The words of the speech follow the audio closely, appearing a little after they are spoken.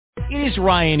It is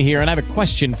Ryan here, and I have a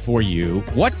question for you.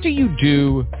 What do you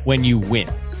do when you win?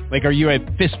 Like, are you a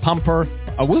fist pumper,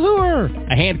 a woohooer,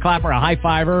 a hand clapper, a high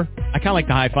fiver? I kind of like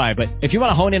the high five, but if you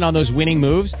want to hone in on those winning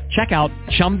moves, check out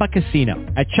Chumba Casino.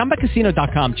 At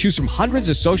ChumbaCasino.com, choose from hundreds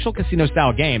of social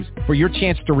casino-style games for your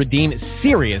chance to redeem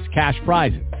serious cash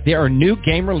prizes. There are new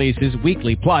game releases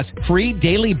weekly, plus free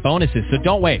daily bonuses. So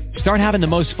don't wait. Start having the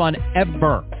most fun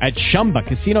ever at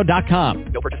ChumbaCasino.com.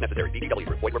 No purchase necessary. VGW.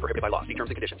 Void where prohibited by law. See terms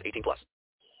and conditions. 18+.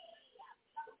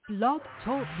 Blog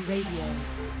Talk Radio.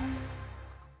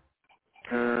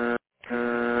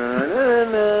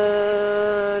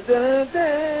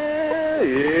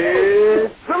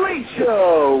 It's the Late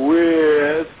Show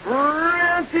with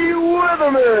Francie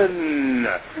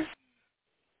Weatherman.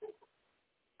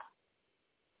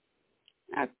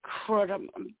 Ah, crud.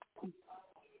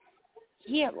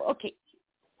 Yeah, okay.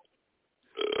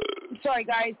 Sorry,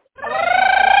 guys.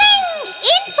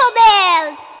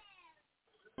 Infobells!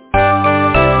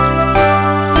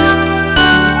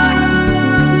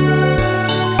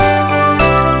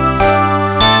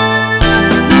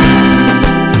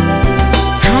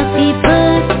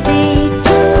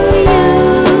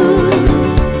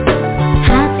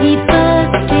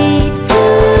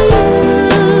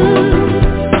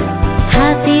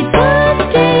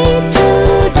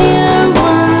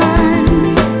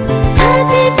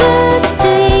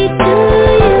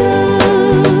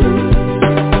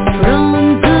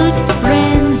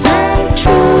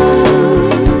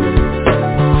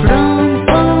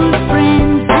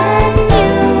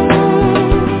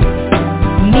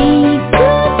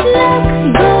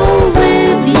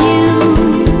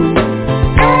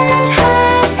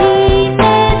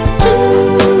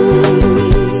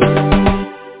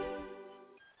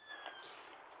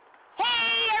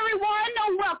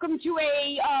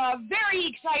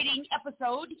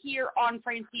 Here on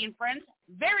Francie and Friends.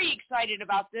 Very excited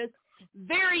about this.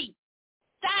 11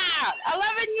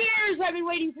 years I've been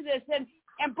waiting for this.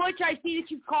 And Butch, I see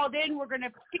that you've called in. We're going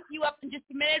to pick you up in just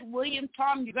a minute. William,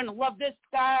 Tom, you're going to love this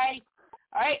guy.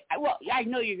 All right? Well, I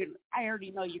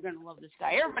already know you're going to love this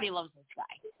guy. Everybody loves this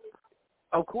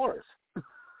guy. Of course.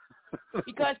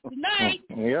 Because tonight,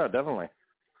 yeah, definitely,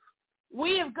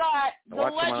 we have got the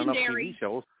legendary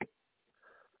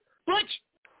Butch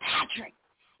Patrick.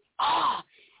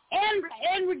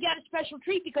 And we got a special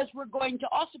treat because we're going to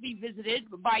also be visited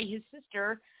by his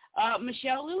sister,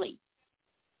 Michele Lilley.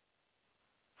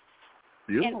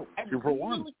 Beautiful.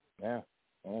 2-for-1. Yeah.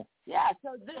 Oh. Yeah,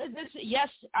 so this, yes,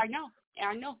 I know.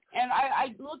 And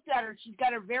I looked at her. She's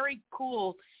got a very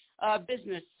cool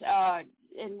business,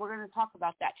 and we're going to talk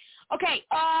about that. Okay,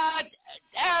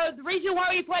 the reason why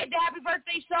we played the happy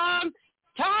birthday song,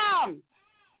 Tom.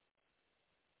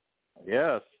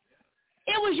 Yes.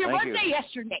 It was your Thank birthday you.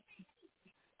 yesterday.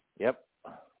 Yep.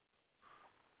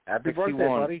 Happy birthday,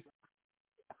 buddy.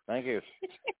 Thank you.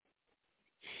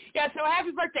 Yeah, so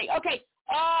happy birthday. Okay,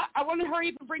 I want to hurry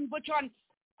up and bring Butch on.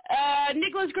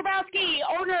 Nicholas Grabowski,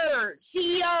 owner,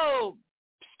 CEO,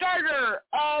 starter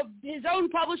of his own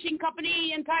publishing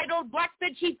company entitled Black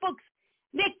Bed Sheet Books.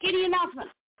 Nick, any announcement?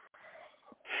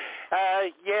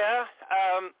 Yeah.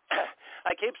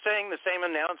 I keep saying the same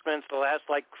announcements the last,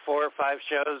 4 or 5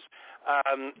 shows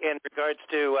in regards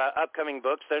to upcoming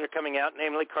books that are coming out,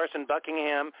 namely Carson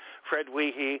Buckingham, Fred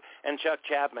Weehee, and Chuck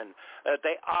Chapman.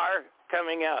 They are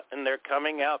coming out, and they're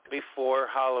coming out before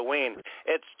Halloween.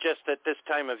 It's just that this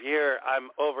time of year I'm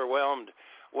overwhelmed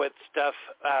with stuff,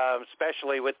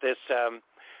 especially with this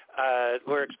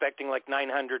we're expecting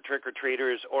 900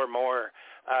 trick-or-treaters or more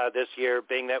this year,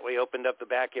 being that we opened up the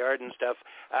backyard and stuff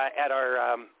at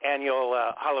our annual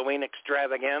Halloween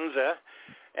extravaganza.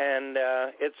 And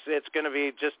it's going to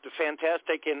be just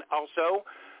fantastic. And also,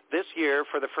 this year,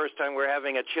 for the first time, we're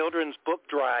having a children's book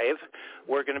drive.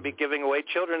 We're going to be giving away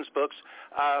children's books,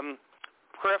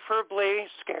 preferably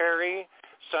scary,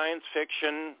 science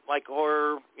fiction, like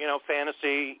horror,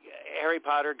 fantasy, Harry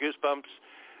Potter, Goosebumps,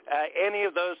 any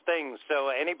of those things. So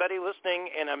anybody listening,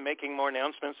 and I'm making more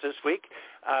announcements this week,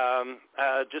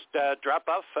 just drop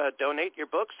off, donate your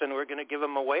books, and we're going to give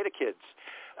them away to kids.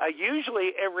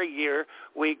 Usually every year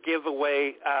we give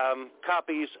away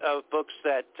copies of books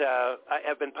that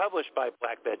have been published by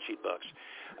Black Bed Sheet Books.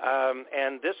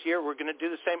 And this year we're going to do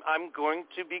the same. I'm going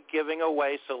to be giving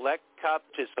away select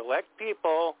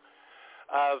people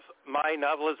of my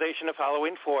novelization of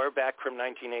Halloween 4 back from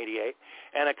 1988,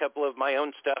 and a couple of my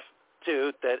own stuff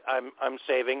too that I'm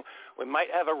saving. We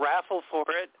might have a raffle for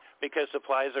it because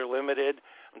supplies are limited.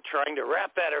 I'm trying to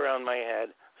wrap that around my head,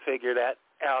 figure that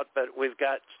out, but we've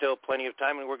got still plenty of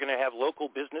time, and we're going to have local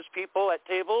business people at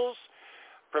tables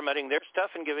promoting their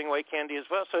stuff and giving away candy as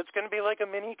well. So it's going to be like a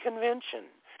mini convention.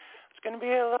 going to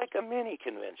be like a mini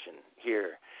convention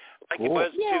here, like Cool.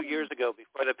 it was 2 years ago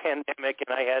before the pandemic,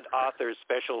 and I had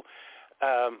special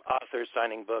authors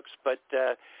signing books. But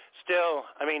still,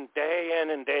 I mean, day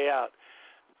in and day out,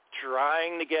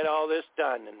 trying to get all this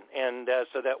done, and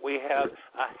so that we have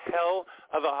a hell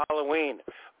of a Halloween.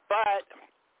 But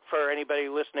for anybody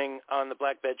listening on the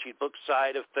Black Bedsheet Book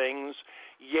side of things,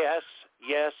 yes,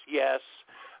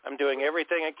 I'm doing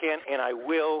everything I can, and I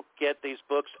will get these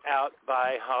books out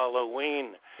by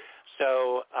Halloween.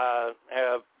 So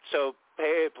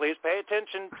please pay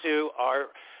attention to our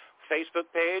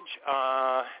Facebook page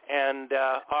and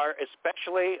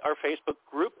especially our Facebook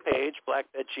group page, Black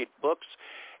Bedsheet Books,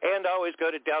 and always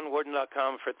go to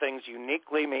downwarden.com for things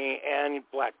uniquely me and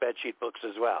Black Bedsheet Books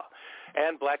as well,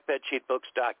 and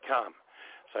blackbedsheetbooks.com.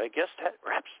 So I guess that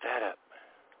wraps that up.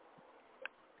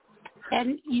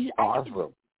 And you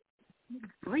Awesome.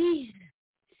 breathe.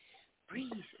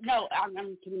 No,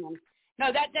 I'm kidding.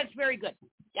 No, that's very good.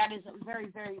 That is very,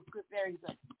 very good. Very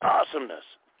good. Awesomeness.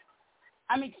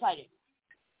 I'm excited.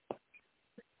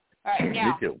 All right, now.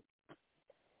 Me too.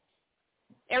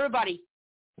 Everybody.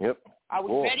 Yep. Are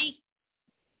we ready?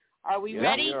 Are we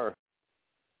ready? We are.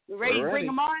 You ready to bring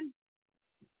them on?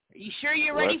 Are you sure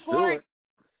you're ready for it?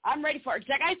 I'm ready for it.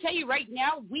 Because I got to tell you right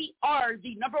now, we are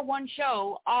the #1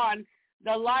 show on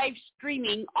the live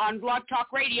streaming on Blog Talk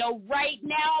Radio right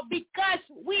now because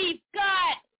we've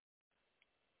got,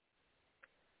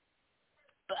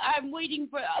 I'm waiting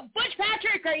for, Butch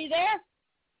Patrick, are you there?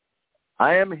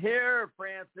 I am here,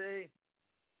 Francie.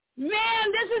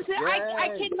 Man, this is, I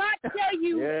cannot tell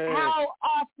you how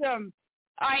awesome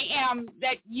I am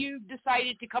that you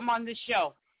decided to come on this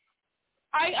show.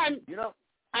 I'm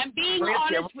being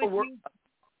Francie, honest with you.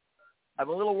 I'm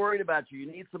a little worried about you.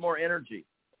 You need some more energy.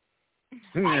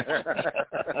 You know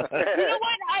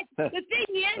what? The thing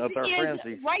is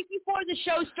right before the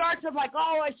show starts, I'm like,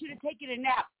 oh, I should have taken a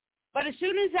nap. But as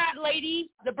soon as that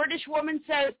lady, the British woman,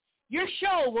 says, your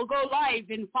show will go live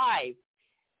in 5,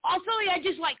 also, I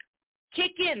just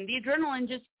kick in. The adrenaline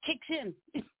just kicks in.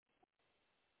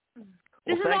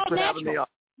 This is all for having me natural. on.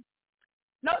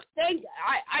 No,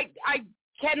 I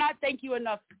cannot thank you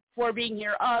enough for being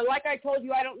here. Like I told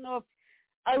you, I don't know if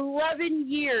 11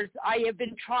 years I have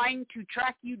been trying to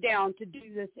track you down to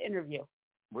do this interview.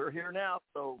 We're here now,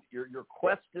 so your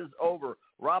quest is over.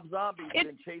 Rob Zombie's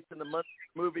been chasing the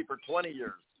Munsters movie for 20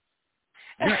 years.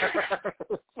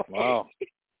 Wow.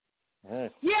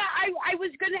 Yeah, I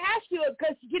was going to ask you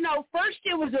because, first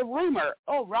it was a rumor.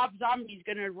 Oh, Rob Zombie's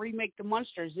going to remake the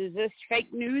Munsters. Is this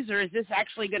fake news or is this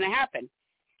actually going to happen?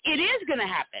 It is going to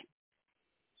happen.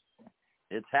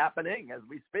 It's happening as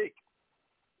we speak.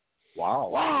 Wow.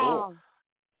 Cool.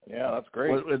 Yeah, that's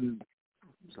great. What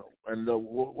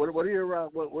are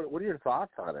your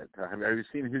thoughts on it? Have you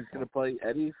seen who's going to play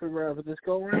Eddie for this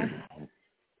go around?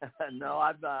 No,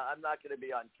 I'm not going to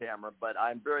be on camera, but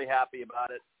I'm very happy about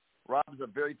it. Rob's a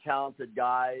very talented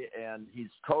guy, and he's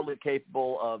totally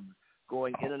capable of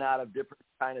going in and out of different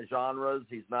kind of genres.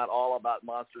 He's not all about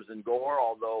monsters and gore,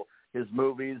 although his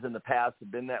movies in the past have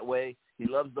been that way. He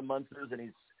loves the Munsters, and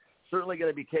he's certainly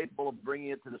going to be capable of bringing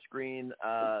it to the screen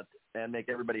and make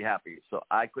everybody happy. So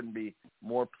I couldn't be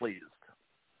more pleased.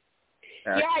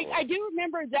 Excellent. Yeah, I do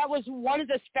remember that was one of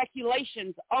the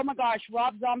speculations. Oh, my gosh,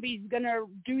 Rob Zombie's going to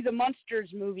do the Munsters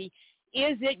movie.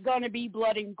 Is it going to be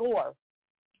blood and gore?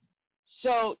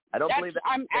 So I don't believe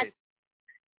that.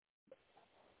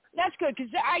 That's good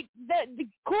because the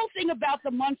cool thing about the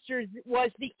Munsters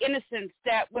was the innocence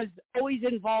that was always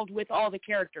involved with all the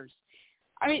characters.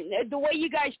 I mean, the way you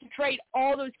guys portrayed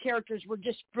all those characters were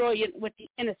just brilliant with the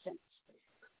innocence.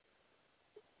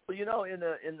 Well, in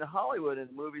the Hollywood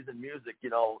and movies and music,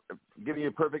 give you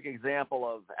a perfect example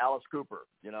of Alice Cooper.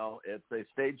 It's a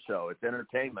stage show. It's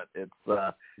entertainment. It's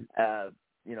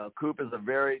Coop is a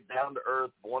very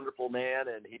down-to-earth, wonderful man,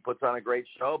 and he puts on a great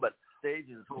show, but stage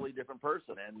is a totally different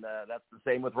person, and that's the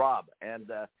same with Rob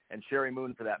and Sherry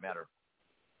Moon, for that matter.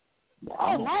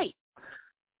 Wow. Oh, right.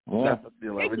 Yeah,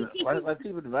 that's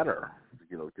even better,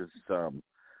 because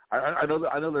I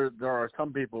know there are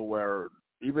some people where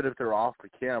even if they're off the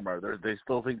camera, they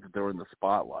still think that they're in the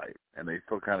spotlight, and they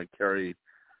still kind of carry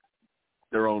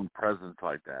their own presence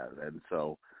like that, and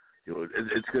so.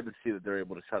 It's good to see that they're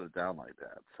able to shut it down like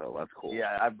that. So that's cool.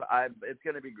 Yeah, it's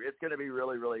going to be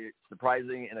really, really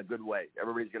surprising in a good way.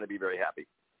 Everybody's going to be very happy.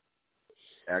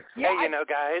 Excellent. Hey,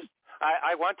 guys,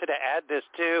 I wanted to add this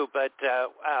too, but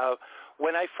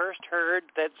when I first heard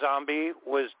that Zombie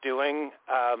was doing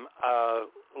a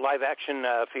live-action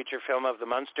feature film of the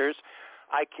Munsters,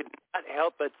 I could not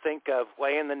help but think of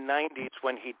way in the 90s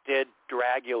when he did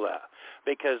Dragula,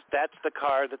 because that's the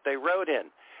car that they rode in.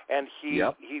 and he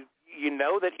you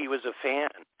know that he was a fan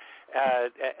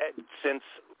since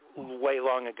way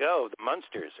long ago, the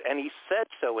Munsters, and he said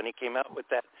so when he came out with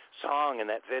that song and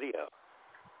that video.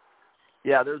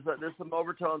 Yeah, there's some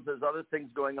overtones. There's other things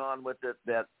going on with it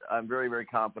that I'm very, very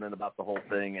confident about the whole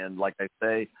thing. And like I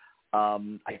say,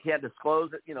 I can't disclose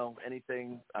it,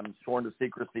 anything. I'm sworn to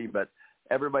secrecy, but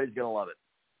everybody's going to love it.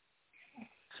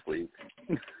 Sweet.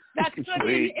 That's good.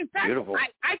 Sweet. In fact, Beautiful.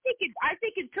 I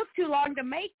think it took too long to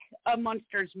make a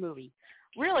Munsters movie.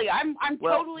 Really, I'm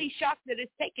totally shocked that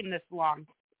it's taken this long.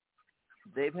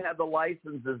 They've had the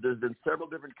licenses. There's been several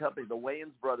different companies. The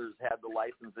Wayans brothers had the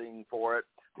licensing for it,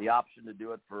 the option to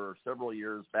do it for several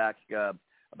years back,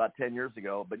 about 10 years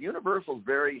ago. But Universal's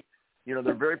very,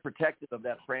 they're very protective of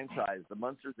that franchise. The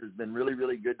Munsters has been really,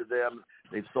 really good to them.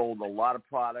 They've sold a lot of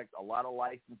product, a lot of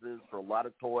licenses for a lot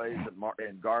of toys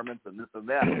and garments and this and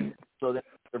that. So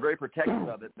they're very protective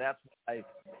of it. That's why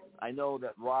I know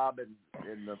that Rob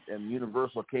and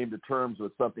Universal came to terms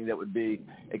with something that would be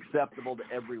acceptable to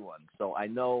everyone. So I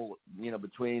know,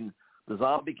 between the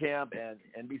Zombie Camp and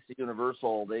NBC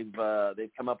Universal, they've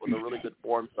come up with a really good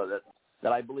formula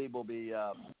that I believe will be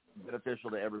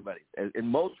beneficial to everybody, and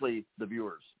mostly the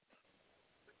viewers.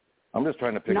 I'm just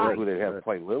trying to figure out who they have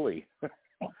play Lilley.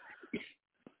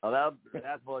 Oh,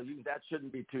 that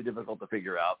shouldn't be too difficult to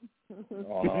figure out.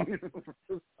 Oh, no.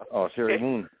 Oh, Sherry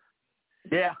Moon.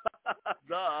 Yeah.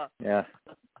 Duh. Yeah.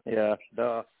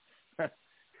 Duh.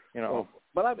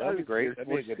 But that'd be great. That'd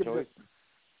be a good choice.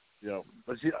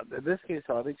 But in this case,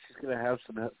 I think she's going to have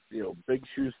some, big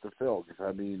shoes to fill.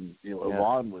 Because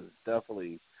Yvonne was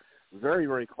definitely very,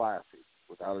 very classy,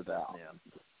 without a doubt.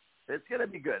 Yeah. It's going to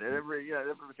be good.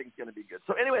 Everything's going to be good.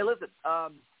 So anyway, listen.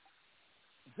 I'm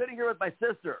sitting here with my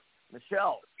sister,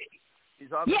 Michele.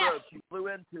 She's on the road. She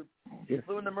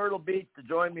flew into Myrtle Beach to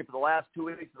join me for the last 2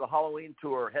 weeks of the Halloween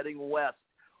tour, heading west.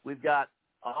 We've got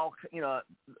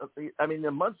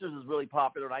the Munsters is really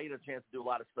popular, and I get a chance to do a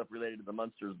lot of stuff related to the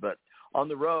Munsters. But on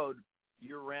the road,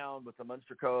 year-round with the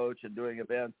Munster coach and doing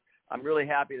events, I'm really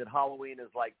happy that Halloween is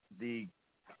like the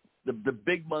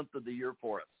big month of the year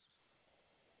for us.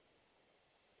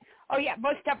 Oh yeah,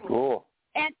 most definitely. Cool.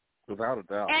 And without a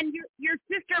doubt. And your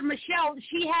sister Michele,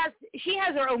 she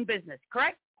has her own business,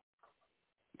 correct?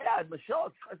 Yeah, Michele.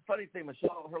 It's a funny thing.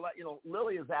 Michele,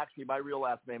 Lilley is actually my real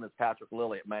last name is Patrick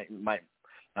Lilley. My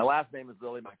last name is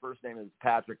Lilley. My first name is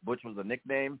Patrick. Butch was a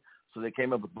nickname, so they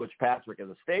came up with Butch Patrick as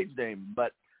a stage name.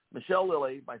 But Michele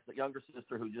Lilley, my younger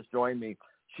sister who just joined me,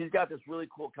 she's got this really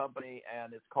cool company,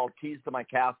 and it's called Keys to My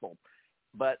Castle.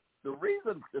 But the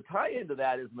tie into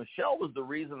that is Michele was the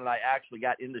reason that I actually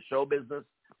got into show business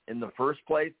in the first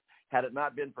place. Had it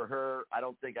not been for her, I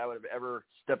don't think I would have ever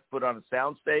stepped foot on a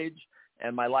soundstage,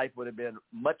 and my life would have been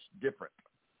much different.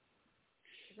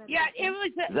 Yeah, it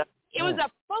was a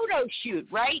photo shoot,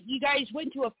 right? You guys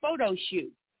went to a photo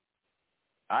shoot.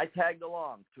 I tagged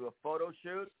along to a photo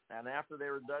shoot, and after they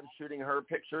were done shooting her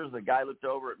pictures, the guy looked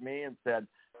over at me and said,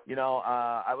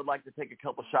 I would like to take a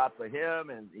couple shots of him,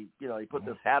 and he put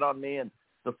this hat on me, and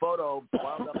the photo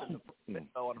wound up in the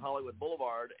window on Hollywood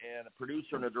Boulevard, and a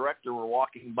producer and a director were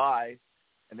walking by,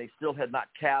 and they still had not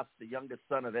cast the youngest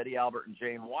son of Eddie Albert and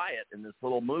Jane Wyatt in this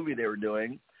little movie they were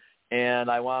doing,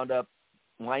 and I wound up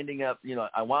going up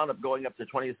to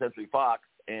 20th Century Fox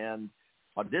and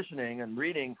auditioning and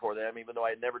reading for them, even though I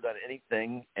had never done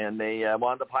anything, and they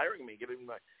wound up hiring me,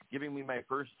 giving me my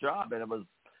first job, and it was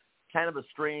kind of a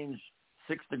strange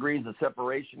 6 degrees of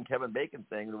separation Kevin Bacon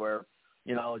thing where,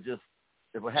 just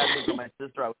if it hadn't been for my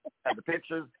sister, I would have had the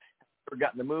pictures, never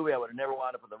gotten the movie, I would have never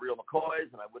wound up in the Real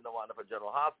McCoys, and I wouldn't have wound up at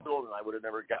General Hospital, and I would have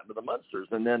never gotten to the Munsters.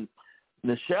 And then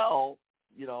Michele,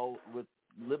 with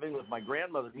living with my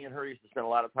grandmother, me and her used to spend a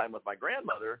lot of time with my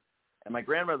grandmother, and my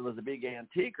grandmother was a big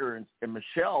antiquer, and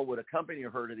Michele would accompany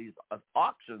her to these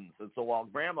auctions. And so while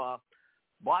Grandma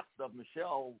bought stuff,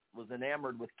 Michele was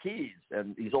enamored with keys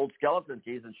and these old skeleton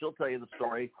keys, and she'll tell you the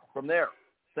story from there.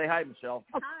 Say hi, Michele.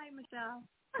 Hi, Michele.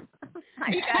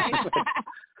 Hi, guys.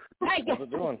 Hi, How's it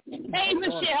doing? Hey,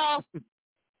 Michele.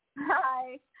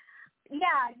 Hi.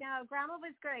 Yeah, no, Grandma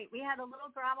was great. We had a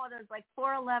little grandma that was like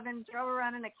 4'11", drove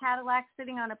around in a Cadillac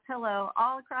sitting on a pillow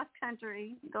all across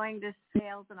country going to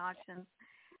sales and auctions.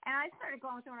 And I started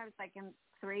going with her when I was like in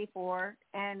 3, 4,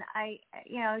 and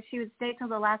she would stay till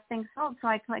the last thing sold, so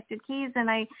I collected keys, and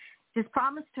I just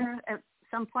promised her at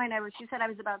some point, she said I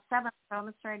was about 7, I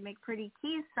promised her I'd make pretty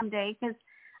keys someday, because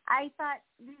I thought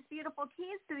these beautiful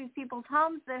keys to these people's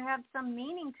homes that have some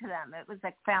meaning to them. It was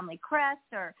like family crest,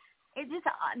 or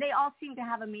they all seem to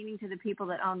have a meaning to the people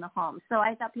that own the home. So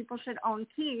I thought people should own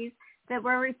keys that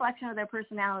were a reflection of their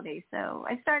personality. So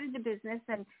I started the business,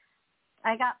 and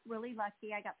I got really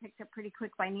lucky. I got picked up pretty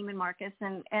quick by Neiman Marcus,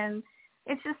 and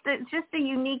it's just a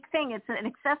unique thing. It's an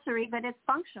accessory, but it's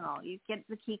functional. You get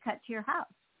the key cut to your house.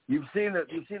 You've seen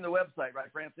the website, right,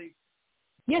 Francie?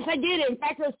 Yes, I did. In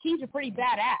fact, those keys are pretty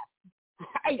badass.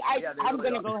 I'm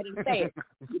going to go ahead and say it.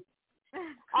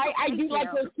 I do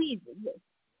like those keys.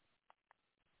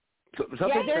 So,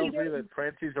 something tells me that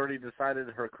Francie's already decided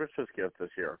her Christmas gift this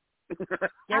year.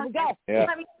 There we go. Yeah.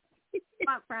 Let me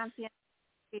Francie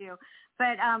too.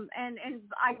 But and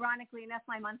ironically enough,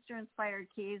 my Munster-inspired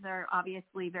keys are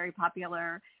obviously very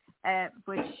popular,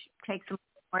 which takes them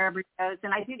wherever it goes.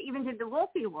 And I even did the Wolf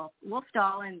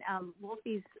doll, and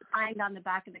Wolfie's signed on the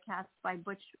back of the cast by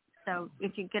Butch. So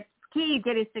if you get the key, you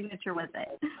get his signature with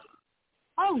it.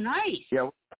 Oh, nice. Yeah,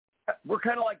 we're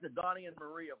kind of like the Donnie and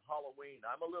Marie of Halloween.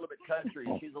 I'm a little bit country,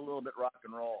 she's a little bit rock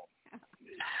and roll.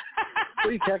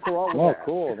 Well, you can't go wrong with that.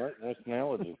 Cool. That's an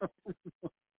analogy.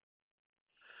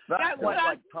 That's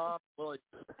like Tom Willie.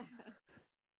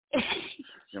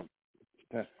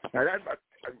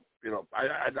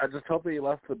 I just hope he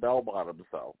left the bell bottoms,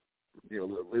 though.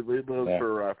 Leave those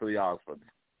for the Osmonds.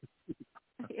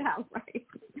 Yeah, right.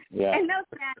 Yeah. And no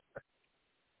snacks.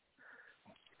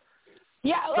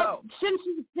 Yeah, look, since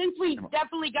we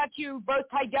definitely got you both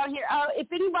tied down here,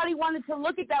 if anybody wanted to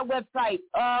look at that website,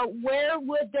 where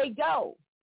would they go?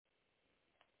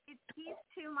 It's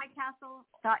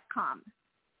keys2mycastle.com.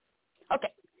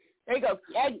 Okay, there you go.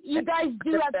 And you guys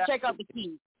do have to check out the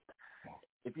keys.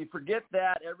 If you forget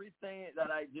that, everything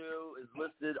that I do is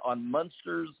listed on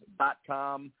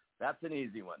Munsters.com. That's an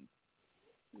easy one.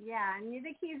 Yeah, and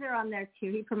the keys are on there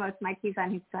too. He promotes my keys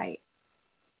on his site.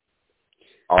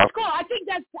 That's cool. I think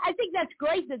that's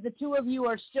great that the two of you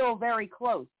are still very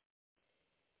close.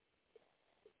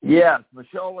 Yes,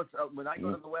 Michele was. When I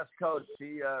go to the West Coast,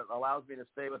 she allows me to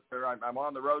stay with her. I'm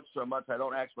on the road so much I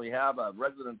don't actually have a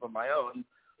residence of my own,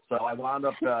 so I wound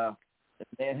up in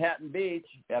Manhattan Beach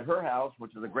at her house,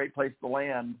 which is a great place to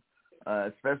land,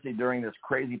 especially during this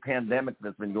crazy pandemic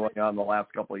that's been going on the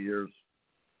last couple of years.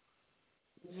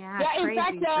 Yeah, in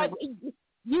fact,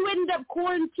 you ended up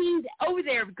quarantined over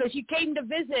there because you came to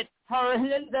visit her,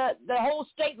 and then the whole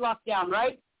state locked down,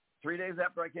 right? 3 days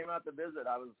after I came out to visit,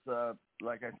 I was,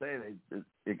 like I say,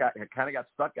 it kind of got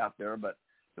stuck out there, but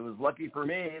it was lucky for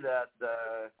me that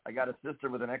I got a sister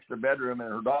with an extra bedroom,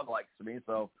 and her dog likes me,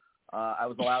 so I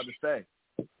was allowed to stay.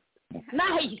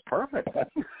 Nice. Perfect.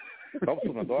 Helps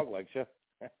when the dog likes you.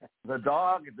 The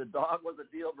dog was a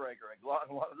deal breaker. As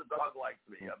long as the dog likes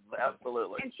me,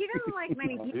 absolutely. And she doesn't like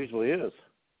many people. It usually is.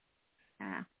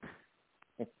 Yeah.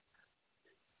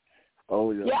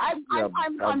 Oh yeah. Yeah,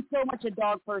 I'm so much a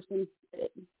dog person.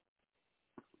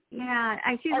 Yeah,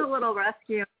 she's a little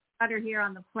rescue. I got her here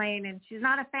on the plane, and she's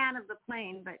not a fan of the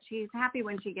plane, but she's happy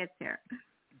when she gets here.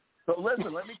 So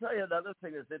listen, let me tell you another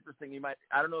thing that's interesting.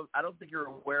 I don't think you're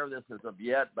aware of this as of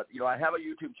yet, but I have a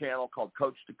YouTube channel called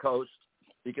Coach to Coast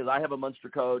because I have a Munster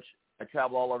coach. I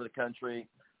travel all over the country.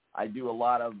 I do a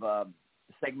lot of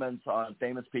segments on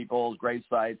famous people's grave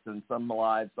sites, and some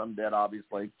alive, some dead,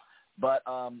 obviously. But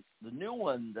the new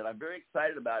one that I'm very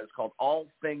excited about is called All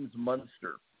Things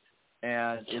Munster,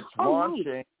 and it's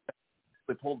launching.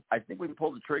 I think we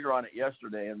pulled the trigger on it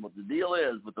yesterday, and what the deal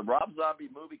is, with the Rob Zombie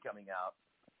movie coming out,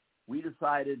 we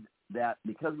decided that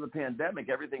because of the pandemic,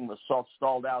 everything was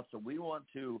stalled out, so we want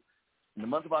to, in the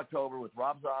month of October, with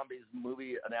Rob Zombie's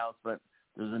movie announcement,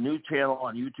 there's a new channel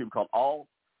on YouTube called All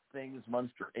Things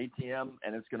Munster, ATM,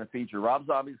 and it's going to feature Rob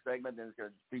Zombie's segment, and it's going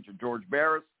to feature George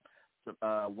Barris.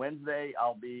 Wednesday,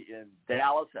 I'll be in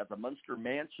Dallas at the Munster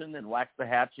Mansion in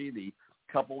Waxahachie, the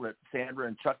couple that Sandra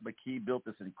and Chuck McKee built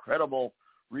this incredible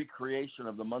recreation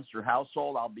of the Munster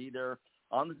household. I'll be there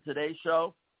on the Today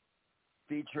Show,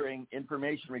 featuring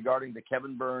information regarding the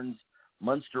Kevin Burns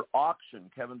Munster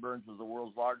auction. Kevin Burns was the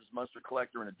world's largest Munster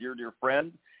collector and a dear, dear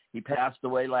friend. He passed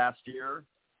away last year,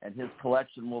 and his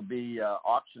collection will be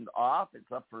auctioned off.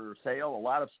 It's up for sale, a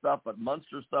lot of stuff, but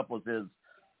Munster stuff was his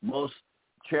most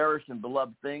cherished and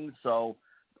beloved things. So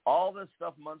all this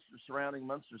stuff, Munster, surrounding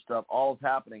Munster stuff, all is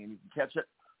happening, and you can catch it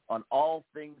on All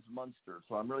Things Munster.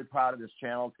 So I'm really proud of this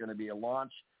channel. It's going to be a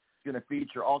launch. It's going to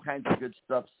feature all kinds of good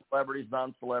stuff, celebrities,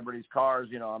 non-celebrities, cars.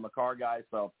 I'm a car guy,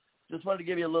 so just wanted to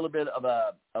give you a little bit of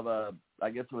a I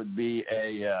guess it would be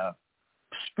a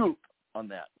scoop on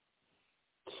that.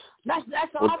 That's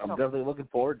awesome. I'm definitely looking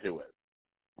forward to it.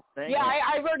 Thank you.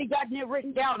 I've already gotten it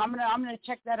written down. I'm gonna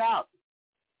check that out.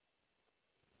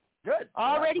 Good.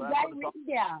 Already got it written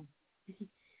down.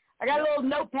 I got a little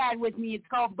notepad with me. It's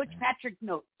called Butch Patrick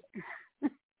Notes.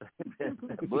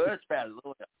 Butch Patrick,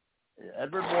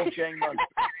 Edward Wolfgang Munster.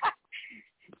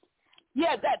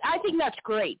 Yeah, I think that's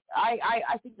great.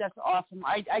 I think that's awesome.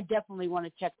 I definitely want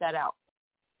to check that out.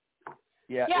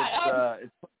 Yeah,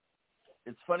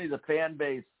 it's funny, the fan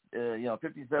base.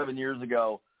 57 years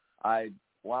ago, I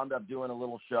wound up doing a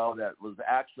little show that was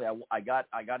actually I got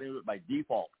into it by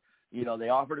default. They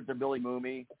offered it to Billy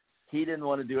Mooney. He didn't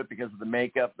want to do it because of the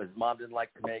makeup. His mom didn't like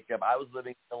the makeup. I was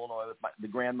living in Illinois with the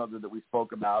grandmother that we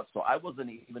spoke about, so I wasn't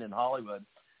even in Hollywood.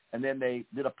 And then they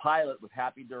did a pilot with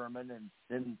Happy Durman, and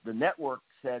then the network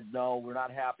said, no, we're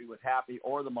not happy with Happy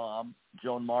or the mom,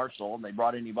 Joan Marshall, and they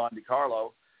brought in Yvonne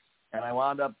DiCarlo. And I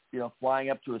wound up, flying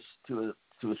up to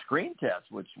a screen test,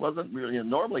 which wasn't really,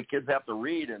 normally kids have to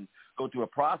read and go through a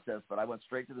process, but I went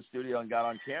straight to the studio and got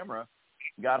on camera,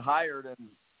 got hired, and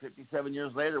 57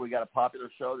 years later, we got a popular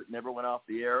show that never went off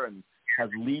the air and has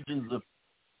legions of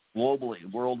globally,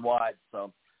 worldwide.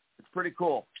 So it's pretty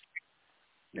cool.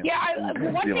 Yeah,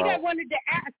 one thing I wanted to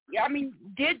ask,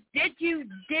 did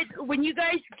when you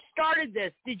guys started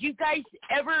this, did you guys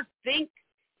ever think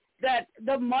that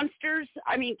the Munsters,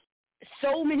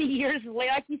 so many years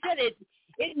later, like you said,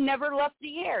 it never left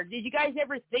the air. Did you guys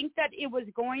ever think that it was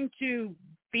going to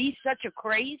be such a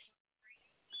craze?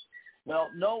 Well,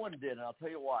 no one did, and I'll tell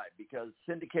you why. Because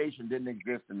syndication didn't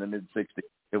exist in the mid-'60s.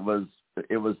 It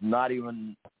was not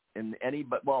even in any,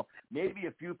 but maybe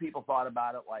a few people thought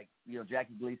about it, like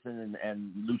Jackie Gleason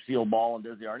and Lucille Ball and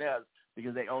Desi Arnaz,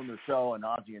 because they owned the show, and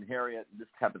Ozzie and Harriet and this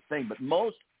type of thing. But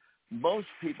most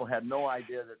people had no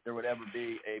idea that there would ever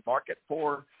be a market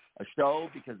for a show,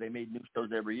 because they made new shows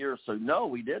every year. So no,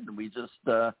 we didn't. We just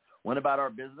went about our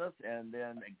business, and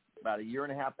then about a year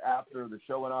and a half after the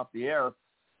show went off the air,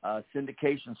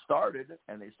 syndication started,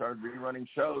 and they started rerunning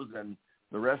shows, and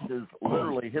the rest is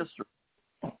literally history.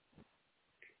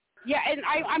 Yeah, and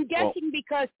I'm guessing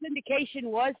because syndication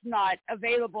was not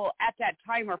available at that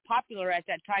time or popular at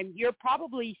that time, you're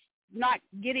probably not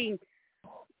getting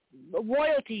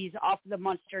royalties off the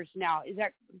Munsters now. Is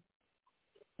that?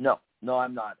 No,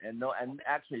 I'm not, and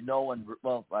actually no one.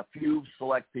 Well, a few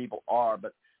select people are,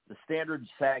 but the standard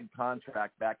SAG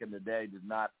contract back in the day did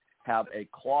not have a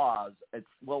clause. It's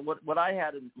what I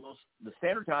had in the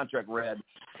standard contract read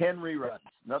 10 reruns,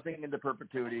 nothing into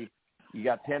perpetuity. You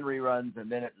got 10 reruns,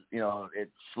 and then it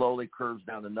slowly curves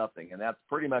down to nothing, and that's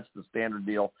pretty much the standard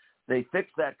deal. They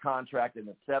fixed that contract in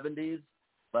the 70s,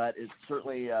 but it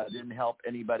certainly didn't help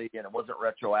anybody, and it wasn't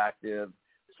retroactive.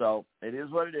 So it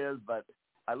is what it is, but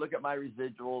I look at my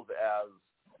residuals as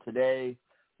today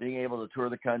being able to tour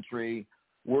the country,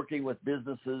 working with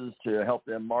businesses to help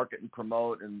them market and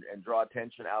promote and draw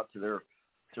attention out to their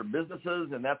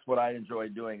businesses, and that's what I enjoy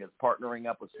doing, is partnering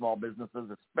up with small businesses,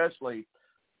 especially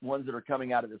ones that are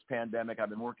coming out of this pandemic. I've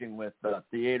been working with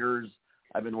theaters.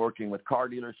 I've been working with car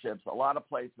dealerships, a lot of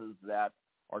places that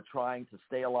are trying to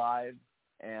stay alive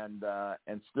and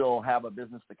still have a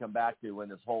business to come back to when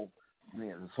this whole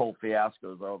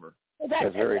fiasco is over.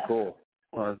 That's very cool.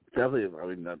 Well, definitely.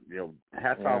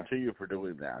 Hats off to you for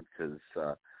doing that, because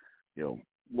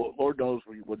Lord knows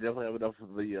we'll definitely have enough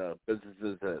of the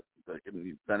businesses that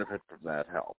can benefit from that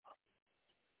help.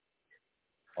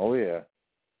 Oh yeah.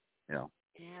 Yeah.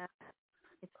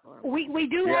 It's horrible. We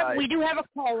do have a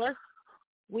caller.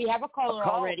 We have a caller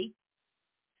already.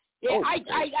 Yeah,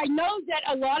 I know that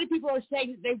a lot of people are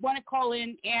saying that they want to call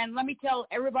in, and let me tell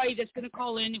everybody that's going to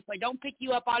call in, if I don't pick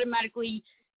you up automatically,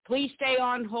 please stay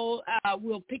on hold.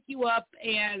 We'll pick you up.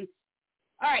 And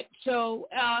all right, so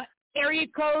area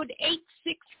code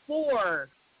 864.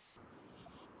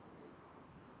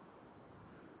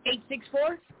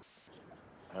 864?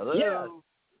 Hello. Yeah.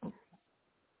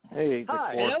 Hey,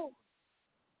 hi. Hello.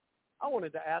 I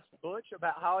wanted to ask Butch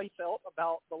about how he felt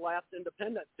about the last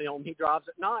independent film, He Drives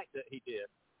at Night, that he did.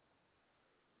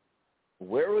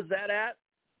 Where was that at?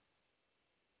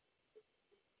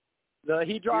 The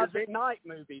He Drives at Night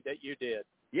movie that you did.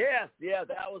 Yes, yeah,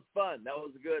 that was fun. That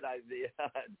was a good idea.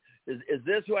 Is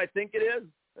this who I think it is?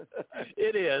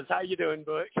 It is. How you doing,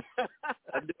 Butch?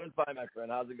 I'm doing fine, my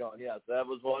friend. How's it going? Yes, that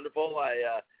was wonderful.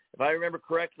 If I remember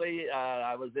correctly,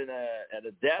 I was at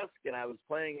a desk, and I was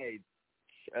playing a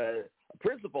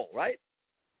principal, right?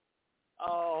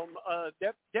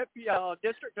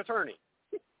 District attorney.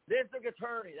 District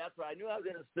attorney. That's right. I knew I was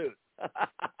in a suit.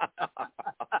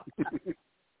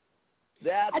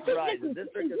 That's right.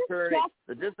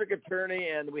 The district attorney,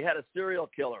 and we had a serial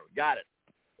killer. Got it.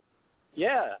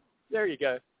 Yeah, there you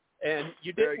go. And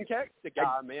you didn't text the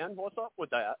guy, man. What's up with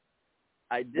that?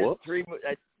 I did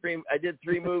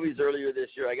three movies earlier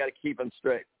this year. I got to keep them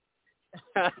straight.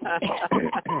 I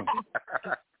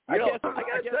gotta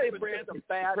tell you,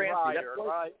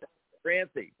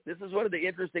 Francie, this is one of the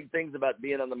interesting things about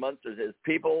being on the Munsters is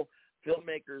people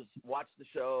filmmakers watched the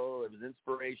show. It was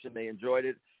inspiration. They enjoyed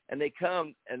it. And they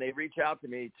come and they reach out to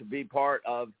me to be part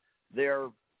of their,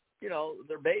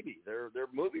 their baby, their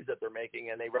movies that they're making.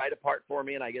 And they write a part for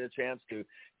me, and I get a chance to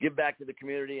give back to the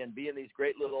community and be in these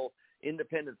great little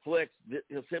independent flicks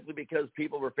simply because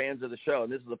people were fans of the show.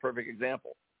 And this is a perfect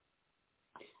example.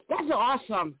 That's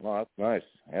awesome. Well, that's nice.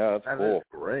 Yeah, that's cool. Is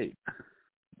great.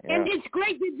 Yeah. And it's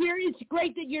great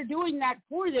that you're doing that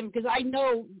for them, because I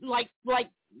know, like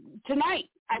tonight,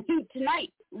 I think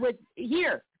tonight with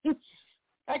here,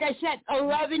 like I said,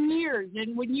 11 years,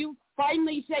 and when you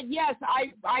finally said yes,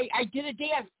 I did a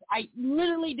dance. I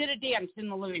literally did a dance in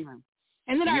the living room,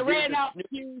 and then I ran out to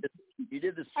Nick,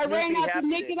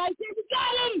 and I said, "We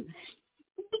got him!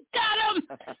 We got him!"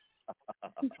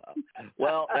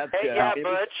 Well, that's hey, yeah,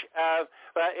 Butch.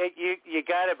 But you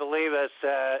got to believe us.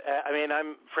 I mean,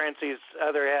 I'm Francie's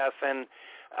other half, and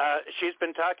she's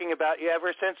been talking about you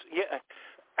ever since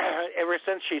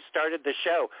she started the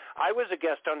show. I was a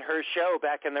guest on her show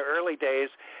back in the early days,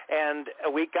 and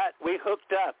we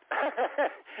hooked up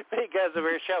because of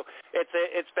her show.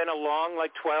 It's been a long,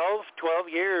 like 12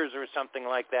 years or something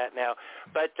like that now.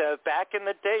 But back in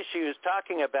the day, she was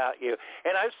talking about you,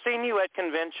 and I've seen you at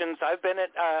conventions. I've been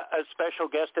at a special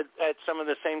guest at some of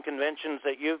the same conventions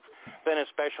that you've been a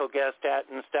special guest at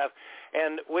and stuff.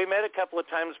 And we met a couple of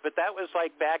times, but that was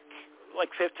back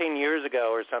 15 years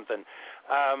ago or something.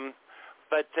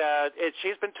 But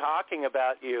she's been talking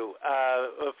about you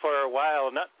for a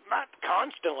while, not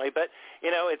constantly, but,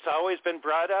 it's always been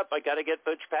brought up. I got to get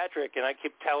Butch Patrick, and I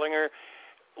keep telling her,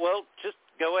 well, just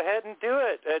go ahead and do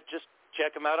it. Just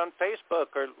check him out on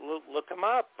Facebook or look him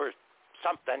up or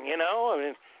something, I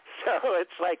mean, so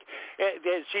it's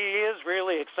she is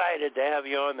really excited to have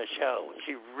you on the show.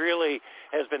 She really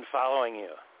has been following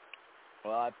you.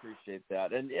 Well, I appreciate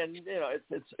that, and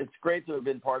it's great to have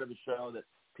been part of a show that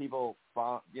people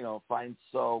find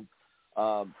so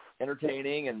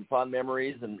entertaining and fun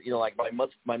memories, and like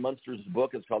my Munsters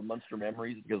book is called Munster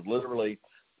Memories, because literally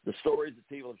the stories that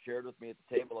people have shared with me at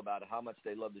the table about how much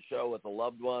they love the show with a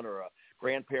loved one or a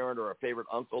grandparent or a favorite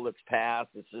uncle that's passed.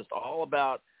 It's just all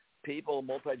about people,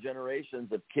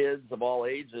 multi-generations of kids of all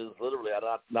ages, literally,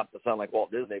 not to sound like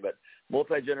Walt Disney, but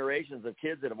multi-generations of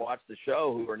kids that have watched the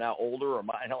show who are now older, or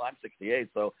hell, I'm 68,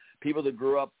 so people that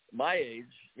grew up my age,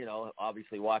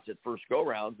 obviously watch it first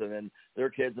go-rounds, and then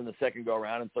their kids in the second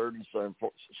go-round and third and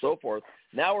so forth.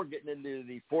 Now we're getting into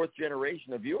the fourth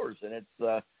generation of viewers, and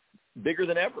it's bigger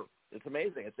than ever. It's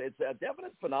amazing. It's a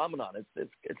definite phenomenon.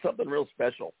 It's something real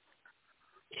special.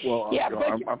 Well, yeah,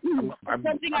 I'm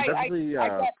definitely...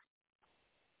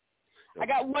 I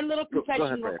got one little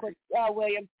confession real quick,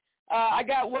 William. I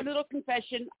got one little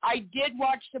confession. I did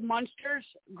watch the Munsters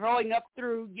growing up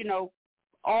through,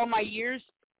 all my years.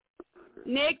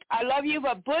 Nick, I love you,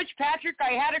 but Butch Patrick,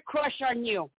 I had a crush on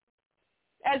you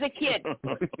as a kid.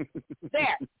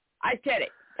 There, I said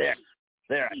it.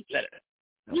 There, I said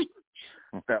it.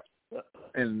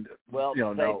 And well,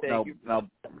 now. No,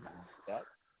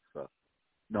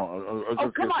 I was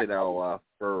just going to say now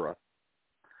for.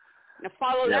 Now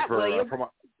follow that, William.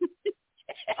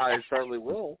 I certainly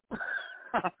will.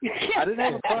 I didn't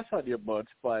have a crush on you much,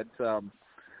 but I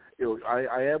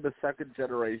am a second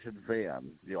generation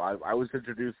fan. I was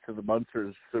introduced to the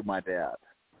Munsters through my dad,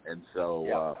 and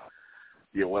so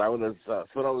when I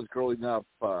was growing up,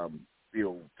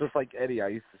 just like Eddie, I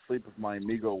used to sleep with my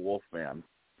amigo Wolfman,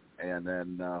 and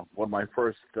then one of my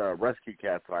first rescue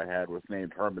cats that I had was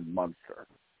named Herman Munster.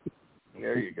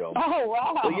 There you go. Oh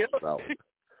wow! Well,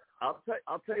 I'll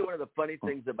tell you one of the funny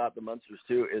things about the Munsters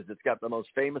too is it's got the most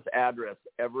famous address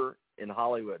ever in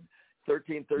Hollywood,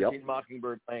 1313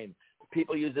 Mockingbird Lane.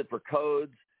 People use it for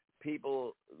codes.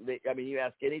 You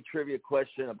ask any trivia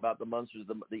question about the Munsters,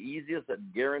 the easiest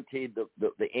and guaranteed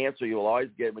the answer you will always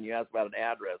get when you ask about an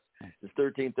address is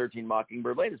 1313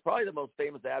 Mockingbird Lane. It's probably the most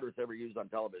famous address ever used on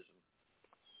television.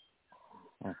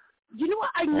 You know what?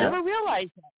 I never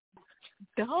realized that.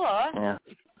 Duh. Yeah.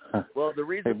 Well, the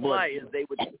reason why is they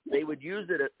would use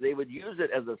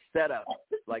it as a setup,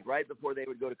 like right before they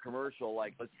would go to commercial.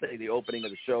 Like let's say the opening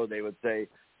of the show, they would say,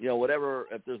 whatever.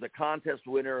 If there's a contest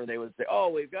winner, and they would say, "Oh,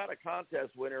 we've got a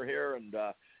contest winner here, and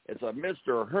it's a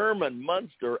Mr. Herman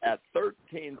Munster at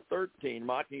 1313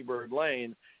 Mockingbird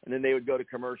Lane." And then they would go to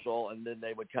commercial, and then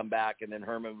they would come back, and then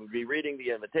Herman would be reading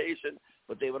the invitation.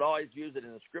 But they would always use it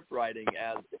in the script writing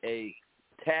as a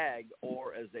tag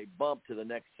or as a bump to the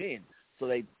next scene. So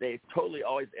they totally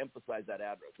always emphasize that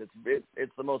address.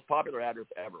 It's the most popular address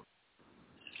ever.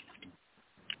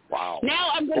 Wow.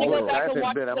 Now I'm going to go back and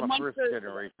watch the I'm a Munsters.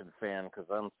 first-generation fan because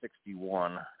I'm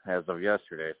 61 as of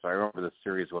yesterday, so I remember the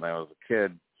series when I was a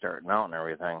kid starting out and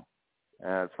everything.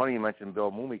 It's funny you mentioned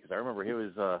Bill Mooney because I remember he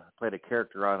was played a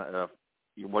character on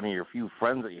one of your few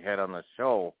friends that you had on the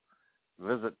show.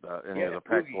 Visit and he was a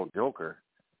practical joker.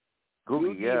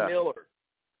 Googie Miller.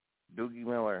 Doogie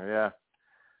Miller,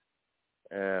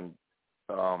 yeah. And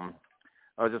I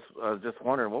was just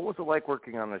wondering, what was it like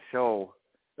working on the show?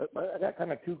 I got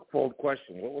kind of twofold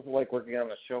question. What was it like working on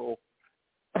the show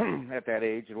at that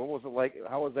age, and what was it like?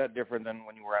 How was that different than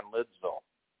when you were on Lidsville?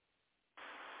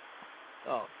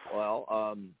 Oh well,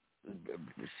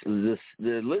 the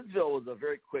Lidsville was a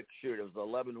very quick shoot. It was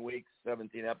 11 weeks,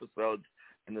 17 episodes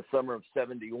in the summer of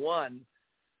 '71,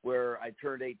 where I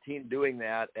turned 18 doing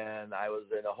that, and I was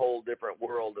in a whole different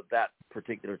world at that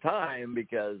particular time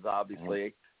because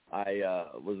obviously I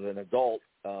was an adult,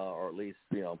 or at least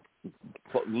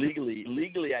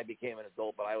legally I became an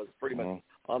adult, but I was pretty much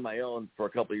on my own for a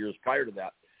couple of years prior to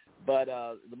that. But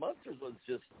the Munsters was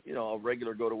just, a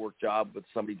regular go-to-work job with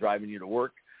somebody driving you to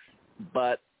work.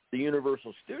 But the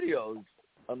Universal Studios,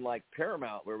 unlike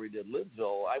Paramount where we did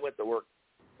Lidsville, I went to work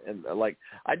and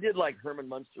I did like Herman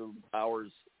Munster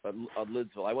hours on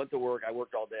Lidsville. I went to work, I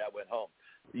worked all day, I went home.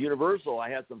 Universal, I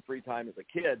had some free time as a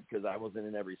kid because I wasn't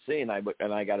in every scene,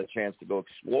 and I got a chance to go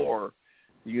explore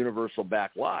the Universal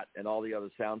back lot and all the other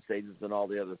sound stages and all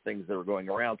the other things that were going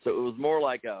around. So it was more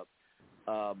like a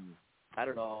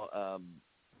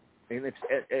and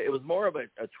it was more of a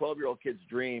 12-year-old kid's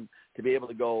dream to be able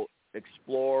to go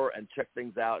explore and check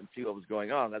things out and see what was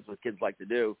going on. That's what kids like to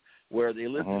do, where the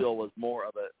Lidsville was more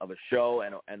of a show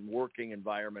and working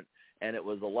environment, and it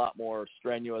was a lot more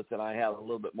strenuous, and I had a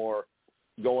little bit more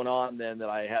going on then that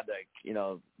I had to,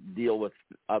 deal with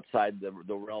outside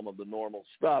the realm of the normal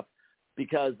stuff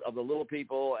because of the little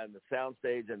people and the sound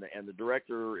stage and the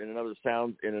director in another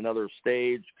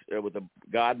stage with a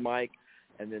God mic,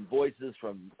 and then voices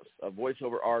from a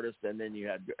voiceover artist, and then you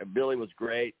had Billy was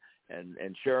great,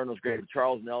 and Sharon was great.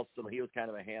 Charles Nelson, he was kind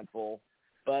of a handful,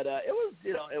 but it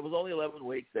was only 11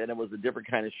 weeks, and it was a different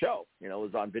kind of show. It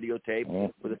was on videotape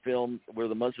with a film where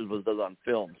the Munsters was on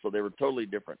film, so they were totally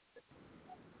different.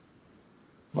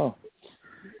 Oh,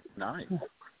 nice.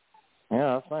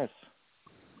 Yeah, that's nice.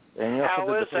 And how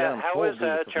was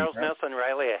Charles Nelson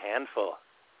Riley a handful?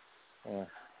 Yeah.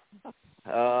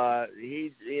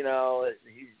 He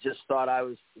just thought I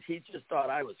was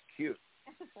cute.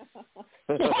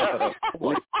 Leave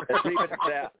it at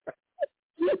that.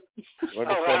 We're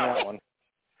just saying that one.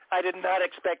 I did not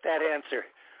expect that answer.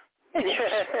 With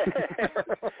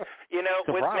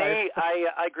me,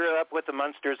 I grew up with the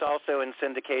Munsters also in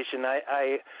syndication.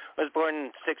 I was born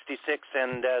in '66,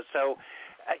 and so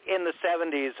in the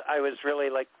 '70s, I was really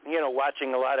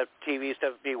watching a lot of TV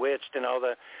stuff, Bewitched, and all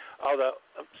the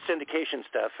syndication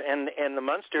stuff. And the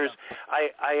Munsters,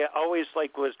 I always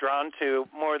was drawn to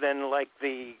more than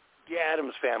the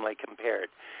Addams Family compared.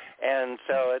 And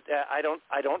so I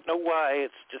don't know why.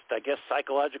 It's just, I guess,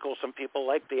 psychological. Some people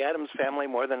like the Addams Family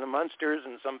more than the Munsters,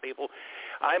 and some people.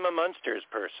 I'm a Munsters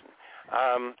person.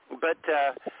 But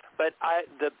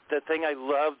the thing I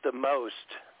loved the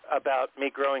most about me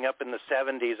growing up in the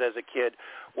 '70s as a kid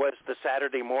was the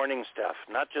Saturday morning stuff,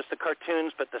 not just the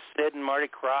cartoons, but the Sid and Marty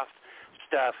Krofft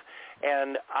stuff.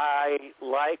 And I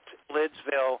liked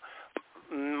Lidsville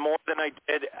more than I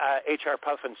did H.R.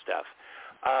 Puffin stuff.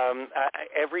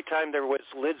 Every time there was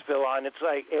Lidsville on, it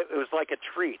was like a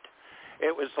treat.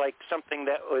 It was like something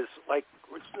that was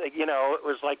it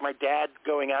was like my dad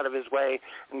going out of his way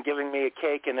and giving me a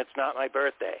cake, and it's not my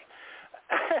birthday.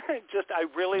 I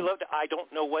really loved it. I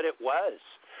don't know what it was,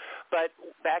 but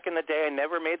back in the day, I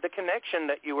never made the connection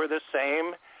that you were the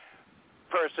same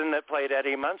person that played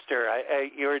Eddie Munster.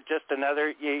 You were just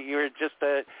you were just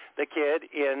the kid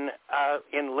in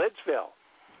Lidsville.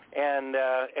 And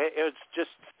it's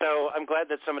just so I'm glad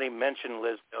that somebody mentioned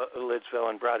Lidsville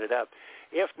and brought it up.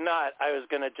 If not, I was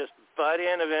going to just butt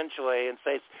in eventually and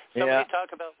say, somebody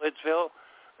talk about Lidsville.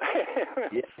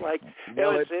 It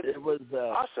was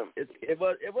awesome. It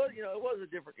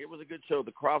was a good show.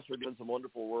 The Crofts were doing some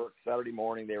wonderful work Saturday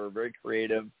morning. They were very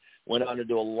creative. Went on to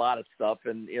do a lot of stuff,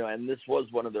 and this was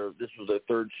their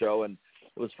third show, and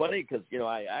it was funny because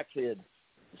I actually had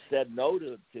said no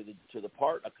to the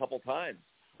part a couple times.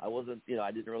 I wasn't,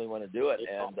 I didn't really want to do it,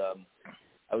 and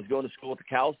I was going to school at the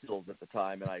Cowsills at the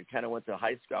time, and I kind of went to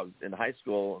high school. I was in high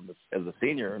school as a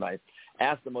senior, and I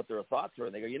asked them what their thoughts were,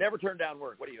 and they go, "You never turn down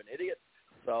work. What are you, an idiot?"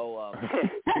 So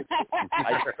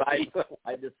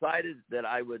I decided that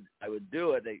I would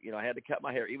do it. I had to cut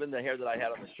my hair. Even the hair that I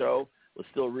had on the show was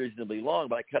still reasonably long,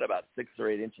 but I cut about 6 or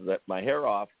 8 inches of my hair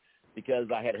off because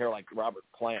I had hair like Robert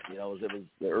Plant. It was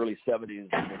the early '70s,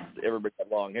 and everybody had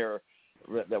long hair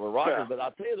that were rockers. But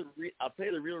I'll tell you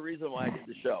the real reason why I did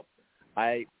the show.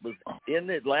 I was in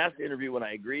the last interview when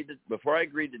before I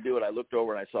agreed to do it, I looked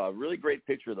over and I saw a really great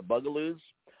picture of the Bugaloos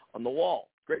on the wall.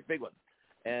 Great big one.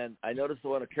 And I noticed the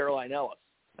one of Caroline Ellis.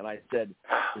 And I said,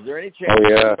 is there any chance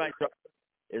she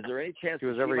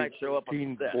might show up on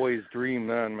teen set? boy's dream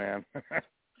then, man.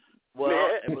 Well,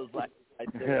 it was like, I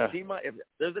said, if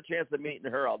there's a chance of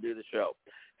meeting her, I'll do the show.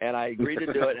 And I agreed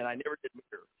to do it, and I never did meet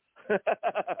her.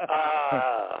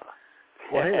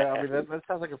 Well, hey, I mean, that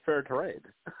sounds like a fair trade.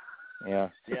 Yeah.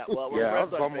 Yeah, well, I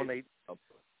was bummed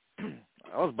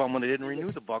when they didn't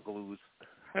renew the Bugaloos.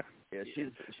 Yeah,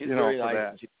 she's very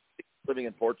nice. She's living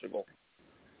in Portugal.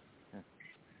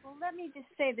 Well, let me just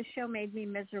say the show made me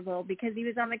miserable because he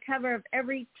was on the cover of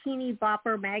every teeny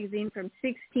bopper magazine from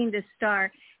 16 to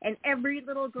Star, and every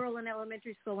little girl in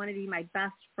elementary school wanted to be my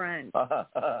best friend. Oh,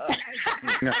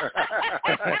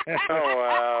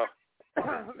 wow.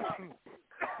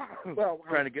 Well,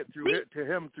 trying to get through to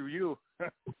him through you. Oh,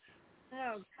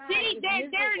 God. See,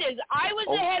 there it is. I was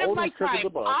ahead of my time.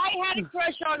 I had a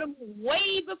crush on him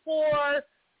way before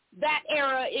that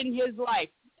era in his life.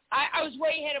 I was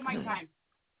way ahead of my time.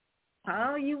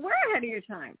 Oh, you were ahead of your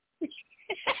time.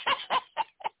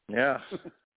 Yeah.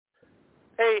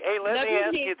 Hey, let me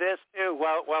ask you this too.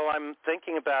 While I'm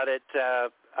thinking about it,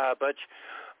 Butch,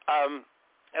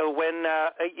 when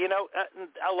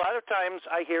a lot of times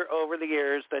I hear over the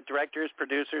years that directors,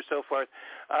 producers, so forth,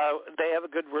 they have a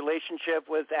good relationship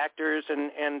with actors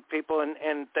and people,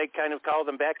 and they kind of call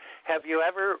them back. Have you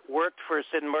ever worked for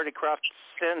Sid and Marty Krofft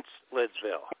since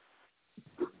Lidsville?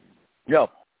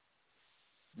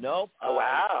 No. Oh,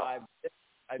 wow.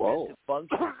 I've been to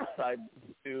functions. I've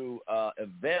been to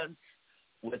events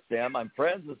with them. I'm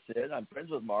friends with Sid. I'm friends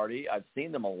with Marty. I've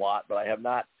seen them a lot, but I have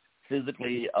not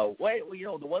physically away.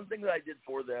 Well, the one thing that I did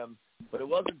for them, but it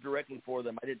wasn't directly for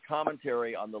them, I did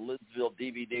commentary on the Lidsville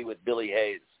DVD with Billy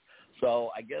Hayes.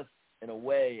 So I guess in a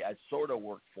way I sort of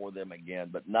worked for them again,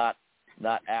 but not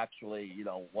actually,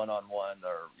 one-on-one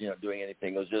or, doing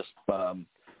anything. It was just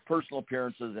personal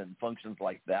appearances and functions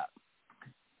like that.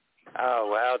 Oh,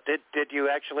 wow. Did you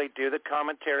actually do the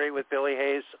commentary with Billy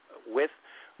Hayes with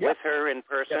her in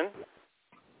person?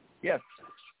 Yes.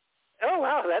 Oh,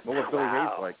 wow. What was Billy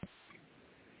Hayes like?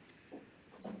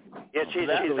 Yeah, she's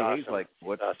Billy awesome. Hayes like?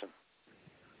 What? Awesome.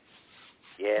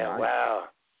 Yeah, wow.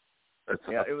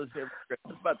 Yeah, it was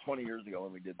about 20 years ago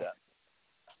when we did that.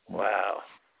 Wow.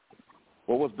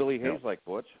 What was Billy Hayes like,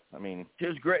 Butch? I mean, she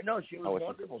was great. No, she was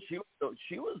wonderful. She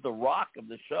was the rock of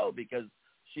the show because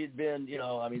she'd been,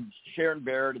 Sharon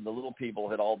Barrett and the Little People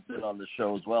had all been on the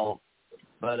show as well.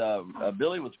 But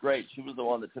Billy was great. She was the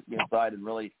one that took me aside and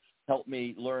really helped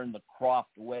me learn the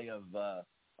Krofft way of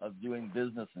doing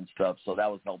business and stuff. So that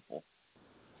was helpful.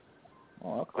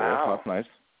 Oh, that's cool. Wow. That's nice.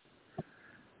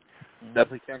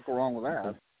 Definitely can't go wrong with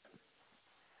that.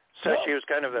 So she was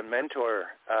kind of a mentor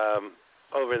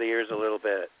over the years a little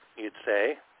bit, you'd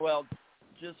say? Well,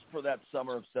 just for that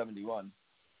summer of 71.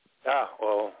 Ah,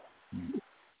 well.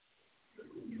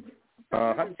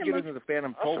 How did you get into the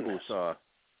Phantom Tollbooth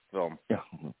film?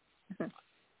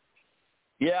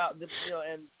 Yeah,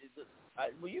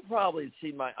 you've probably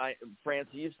seen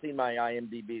Francie, you've seen my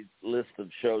IMDb list of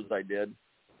shows I did,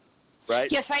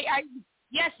 right? Yes,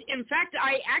 yes. In fact,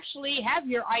 I actually have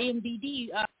your IMDb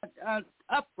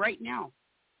up right now.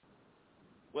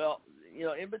 Well,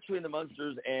 in between the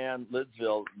Munsters and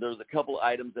Lidsville, there's a couple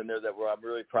items in there that I'm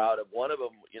really proud of. One of them,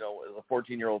 as a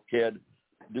 14-year-old kid,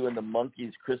 doing the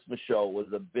Monkees Christmas show was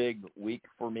a big week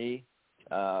for me.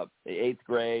 The 8th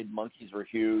grade, Monkees were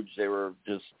huge. They were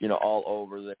just, all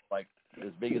over. They're like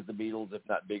as big as the Beatles, if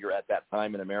not bigger at that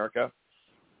time in America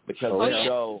because of the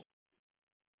show.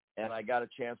 And I got a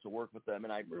chance to work with them,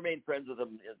 and I remained friends with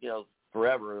them,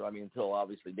 forever. I mean, until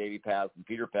obviously Davey passed and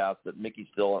Peter passed, but Mickey's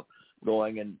still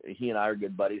going, and he and I are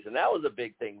good buddies. And that was a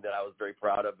big thing that I was very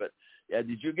proud of. But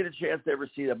did you get a chance to ever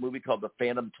see that movie called The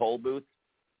Phantom Tollbooth?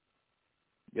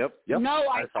 Yep. No,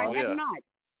 I have not.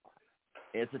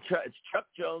 It's Chuck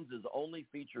Jones's only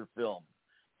feature film,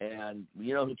 and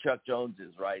you know who Chuck Jones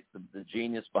is, right? The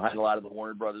genius behind a lot of the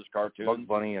Warner Brothers cartoons. Bugs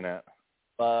Bunny in it.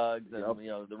 Bugs and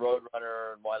the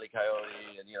Roadrunner and Wile E.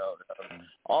 Coyote and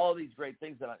all of these great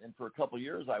things. And for a couple of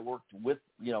years, I worked with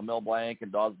Mel Blanc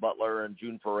and Dawes Butler and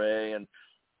June Foray and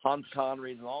Hans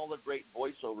Conried and all the great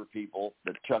voiceover people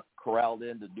that Chuck corralled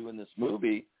into doing this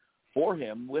movie for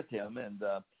him, with him, and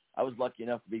I was lucky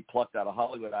enough to be plucked out of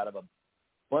Hollywood out of a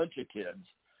bunch of kids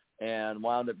and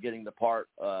wound up getting the part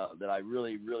that I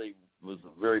really, really was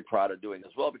very proud of doing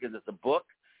as well, because it's a book.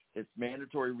 It's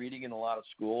mandatory reading in a lot of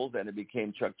schools, and it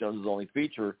became Chuck Jones's only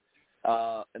feature.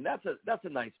 And that's a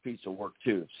nice piece of work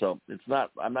too. So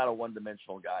I'm not a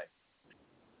one-dimensional guy.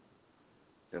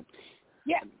 Yep.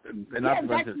 Yeah. And not to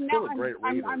mention, it's still a great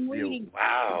read. I'm reading.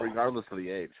 Wow. Regardless of the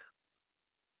age.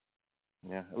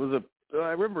 Yeah, it was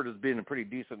I remember it as being a pretty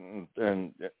decent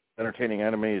and entertaining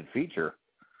animated feature.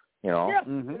 You know. Yeah.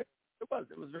 Mm-hmm. It was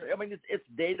very, I mean, it's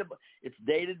dated. It's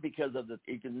dated because of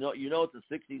it's a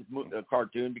 60s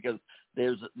cartoon because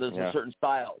there's a certain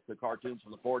style to cartoons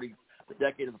from the 40s, the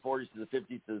decade of the 40s to the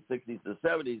 50s to the 60s to the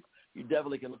 70s. You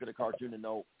definitely can look at a cartoon and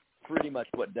know pretty much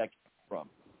what decade it's from.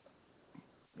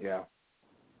 Yeah.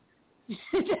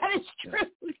 That is true.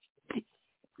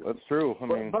 That's true. I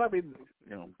mean, but I mean,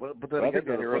 but then I think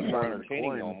that you're more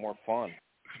entertaining, more fun.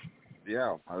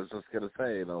 Yeah, I was just gonna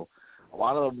say, a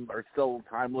lot of them are still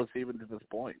timeless even to this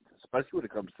point, especially when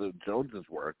it comes to Jones's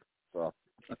work. So.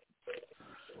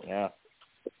 Yeah.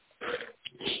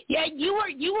 Yeah, you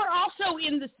were also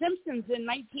in The Simpsons in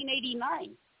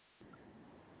 1989.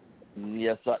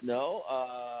 Yes, no,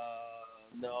 I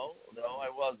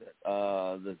wasn't.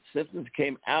 The Simpsons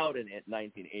came out in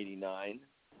 1989,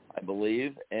 I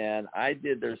believe, and I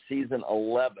did their season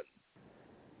 11.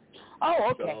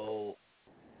 Oh, okay. So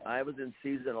I was in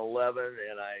season 11,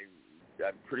 and I'm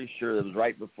pretty sure it was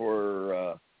right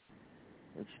before.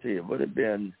 Let's see, it would have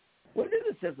been. When did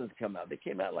The Simpsons come out? They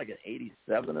came out like in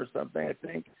 87 or something, I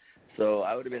think. So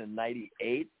I would have been in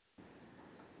 98.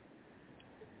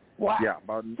 Wow. Yeah,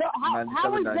 about so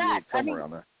how was 98, that? somewhere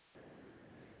around there.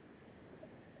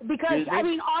 Because I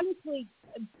mean, honestly,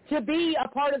 to be a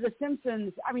part of The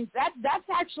Simpsons, I mean that's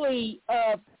actually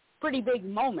a pretty big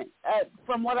moment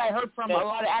from what I heard from a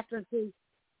lot of actors who.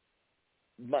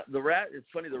 But it's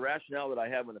funny, the rationale that I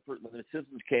had when the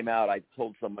Simpsons came out, I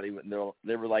told somebody when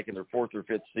they were like in their 4th or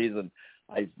 5th season,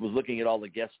 I was looking at all the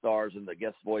guest stars and the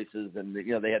guest voices, and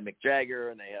they had Mick Jagger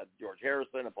and they had George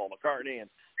Harrison and Paul McCartney, and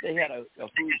they had a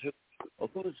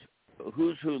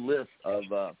who's who list of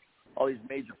all these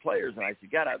major players, and I said,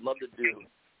 God, I'd love to do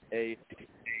a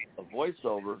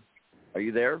voiceover. Are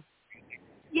you there?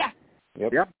 Yeah.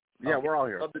 Yep. Yeah, we're all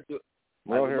here.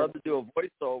 I would love to do a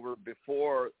voiceover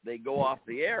before they go off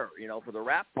the air, for the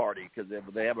rap party, because if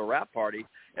they have a rap party,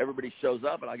 everybody shows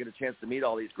up, and I get a chance to meet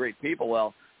all these great people.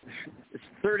 Well, it's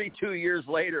 32 years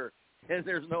later, and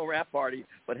there's no rap party,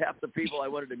 but half the people I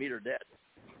wanted to meet are dead.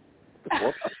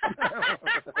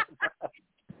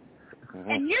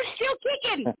 And you're still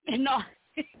kicking. No.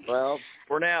 Well,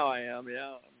 for now I am,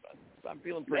 yeah. I'm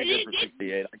feeling pretty good for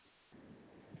 68.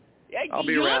 I'll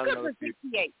be around. You look good for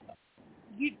 68.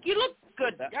 You look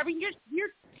good. I mean, you're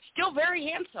still very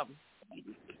handsome.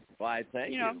 Why,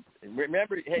 thank you. And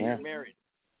remember, hey, you're married.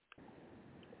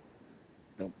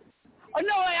 Oh,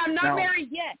 no, I'm not married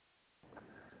yet.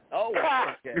 Oh,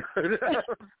 okay.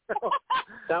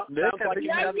 Sounds like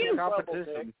you have some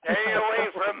competition. Stay away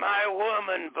from my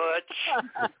woman, Butch.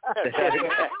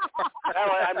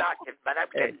 Well, I'm not kidding, but I'm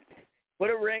kidding. Put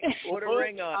a ring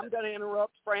on. I'm going to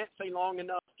interrupt Francie long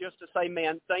enough just to say,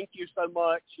 man, thank you so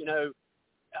much.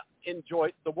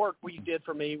 Enjoyed the work we did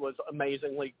for me was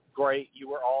amazingly great. You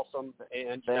were awesome,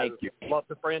 and thank you. Love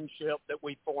the friendship that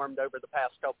we formed over the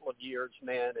past couple of years,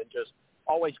 man, and just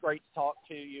always great to talk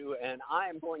to you. And I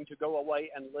am going to go away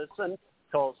and listen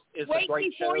because it's a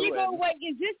great show. Wait, before you go away,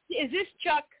 is this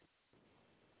Chuck?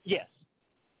 Yes.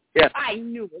 Yes. I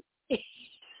knew it.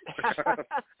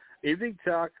 Evening,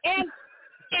 Chuck. And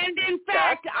in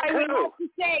fact, I would have to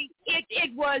say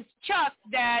it was Chuck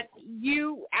that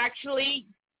you actually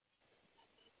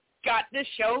got this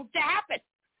show to happen.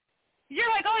 You're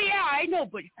like, oh yeah, I know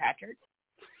Butch Patrick.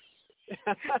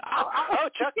 Oh,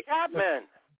 Chuck Chapman.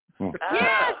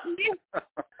 Yes.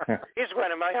 He's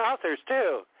one of my authors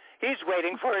too. He's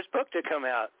waiting for his book to come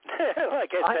out.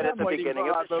 Like I said at the beginning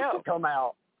of the show. To come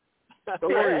out.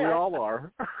 Don't worry, we all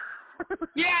are.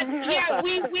 Yeah,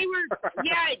 we were.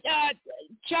 Yeah,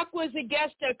 Chuck was a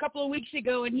guest a couple of weeks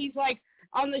ago, and he's like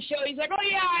on the show. He's like, "Oh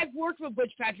yeah, I've worked with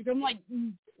Butch Patrick." I'm like,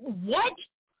 "What?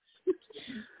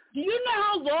 Do you know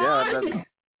how long?"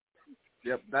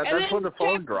 Yeah, that's when the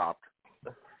phone dropped.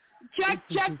 Chuck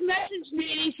messaged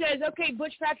me and he says, "Okay,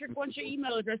 Butch Patrick wants your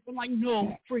email address." I'm like,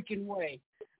 "No freaking way."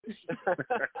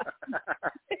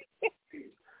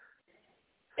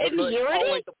 And It's here it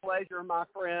always is. a pleasure, my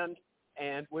friend,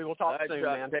 and we will talk soon,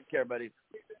 Chuck, man. Take care, buddy.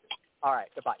 All right,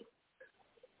 goodbye.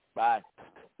 Bye.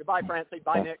 Goodbye, Francie.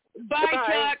 Bye, Nick. Bye,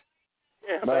 Chuck.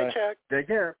 Yeah, bye, Chuck. Take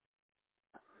care.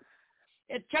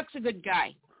 Chuck's a good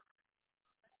guy.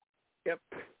 Yep.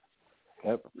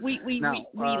 We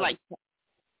like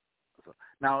Chuck.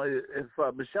 Now, if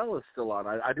Michele is still on,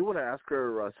 I do want to ask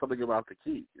her something about the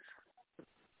keys.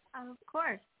 Of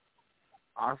course.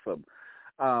 Awesome.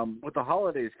 With the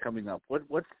holidays coming up,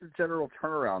 what's the general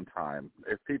turnaround time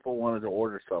if people wanted to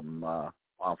order some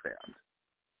offhand?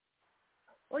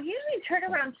 Well, usually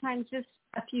turnaround time's just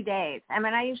a few days. I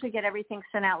mean, I usually get everything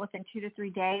sent out within 2 to 3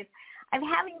 days. I'm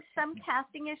having some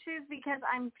casting issues because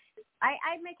I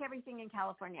make everything in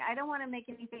California. I don't want to make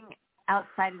anything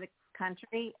outside of the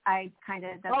country. That's kind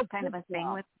of a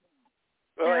thing with.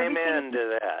 Well, amen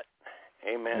to that.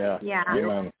 Amen. Yeah. There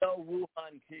will be no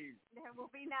Wuhan keys. There will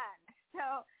be none.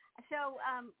 So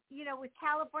with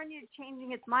California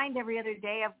changing its mind every other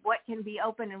day of what can be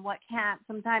open and what can't,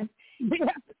 sometimes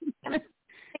it's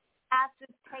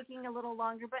taking a little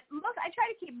longer. But I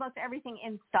try to keep most everything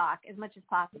in stock as much as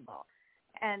possible.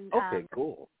 And okay,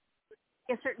 cool.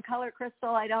 A certain color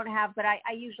crystal I don't have, but I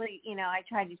usually, I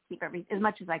try to keep everything as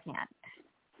much as I can.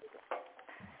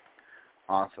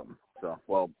 Awesome. So,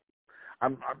 well,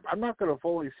 I'm not going to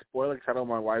fully spoil it because I know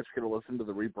my wife's going to listen to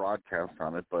the rebroadcast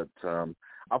on it, but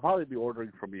I'll probably be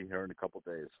ordering from you here in a couple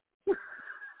days.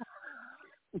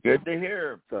 Good to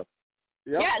hear. So,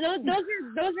 yep. Yeah, those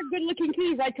are good looking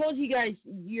keys. I told you guys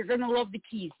you're going to love the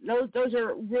keys. Those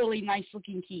are really nice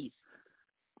looking keys.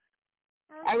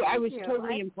 I was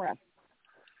totally impressed.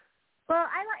 Well,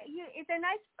 they're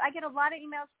nice. I get a lot of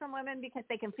emails from women because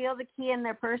they can feel the key in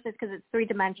their purses because it's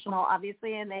 3-dimensional,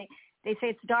 obviously, and they say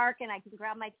it's dark and I can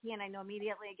grab my key and I know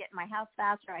immediately I get in my house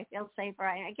faster, I feel safer.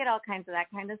 I get all kinds of that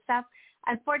kind of stuff.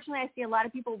 Unfortunately, I see a lot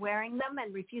of people wearing them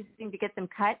and refusing to get them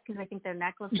cut because I think they're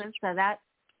necklaces, so that's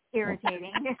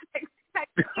irritating.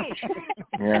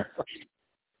 Yeah.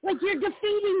 Like you're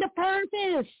defeating the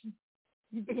purpose.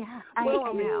 Yeah, I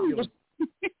know.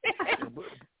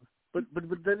 But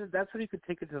then that's when you could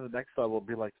take it to the next level and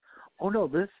be like, oh no,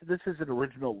 this is an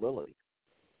original Lilley.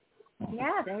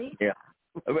 Yeah, there you go. Yeah.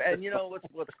 And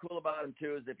what's cool about them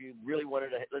too is if you really wanted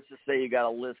to, let's just say you got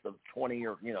a list of 20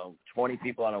 or 20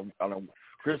 people on a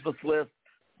Christmas list.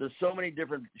 There's so many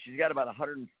different. She's got about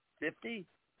 150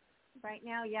 right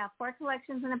now. Yeah, 4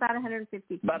 collections and about 150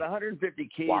 keys. About 150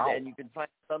 keys, wow. And you can find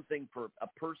something for a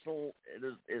personal.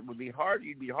 It would be hard.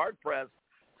 You'd be hard pressed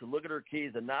to look at her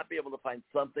keys and not be able to find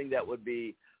something that would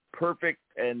be perfect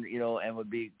and would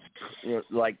be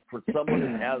like for someone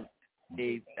who has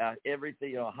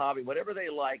everything, a hobby, whatever they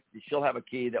like, she'll have a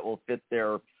key that will fit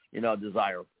their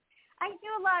desire. I do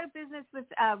a lot of business with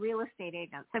real estate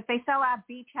agents. If they sell a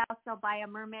beach house, they'll buy a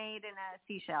mermaid and a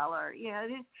seashell, or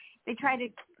they try to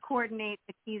coordinate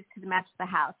the keys to match the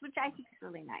house, which I think is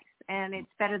really nice, and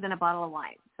it's better than a bottle of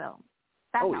wine. So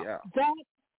that helps. Yeah. That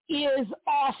is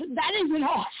awesome. That is an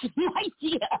awesome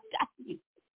idea.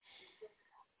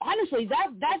 Honestly,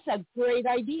 that's a great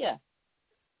idea.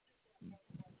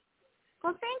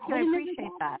 Well, thank you. I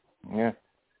appreciate that. Yeah.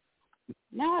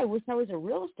 Now I wish I was a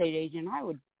real estate agent. I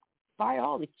would buy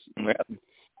all the keys.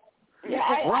 Yeah,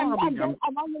 I'm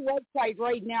on the website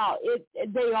right now.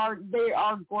 They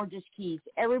are gorgeous keys.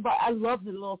 Everybody, I love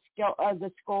the little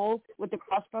the skulls with the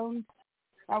crossbones.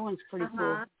 That one's pretty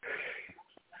cool.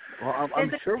 Well,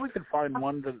 I'm sure we could find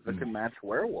one that can match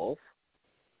werewolf.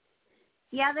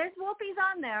 Yeah, there's Wolfie's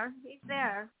on there. He's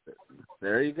there.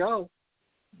 There you go.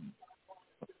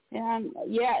 And Are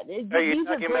you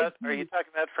talking about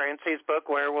Francie's book,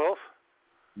 Werewolf?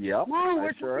 Yep, no,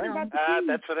 we're sure talking am. about the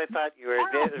That's what I thought you were.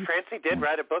 Francie did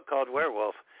write a book called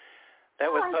Werewolf. That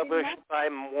was published by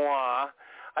moi.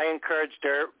 I encouraged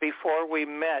her. Before we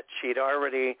met, she'd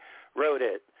already wrote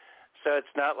it. So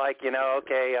it's not like,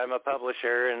 okay, I'm a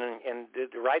publisher and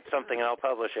write something and I'll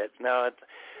publish it. No,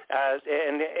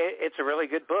 it's a really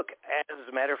good book. As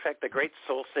a matter of fact, the great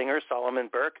soul singer Solomon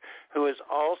Burke, who is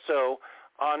also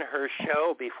on her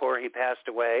show before he passed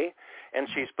away, and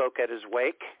she spoke at his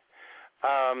wake.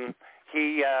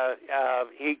 He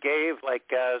gave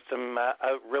some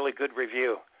a really good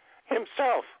review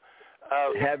himself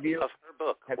of her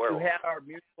book. Have you had our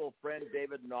mutual friend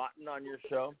David Naughton on your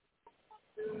show?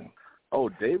 Oh,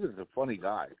 David's a funny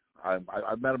guy.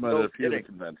 I've met him at a few of the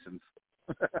conventions.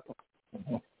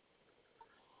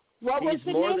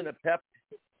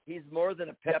 He's more than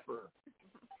a pepper.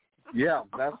 Yeah,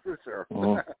 that's for sure.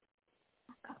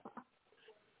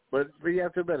 But you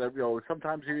have to admit,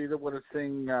 sometimes you either want to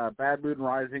sing Bad Moon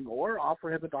Rising or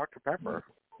offer him a Dr. Pepper.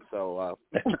 So.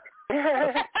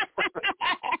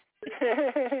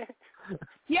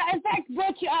 Yeah, in fact,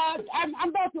 Butch, I'm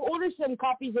about to order some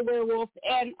copies of Werewolf,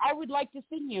 and I would like to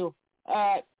send you,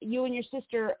 you and your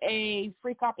sister, a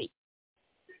free copy.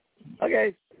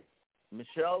 Okay.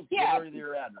 Michelle, give her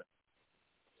your address.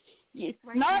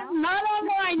 Not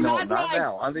online. No, not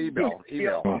now. On the email.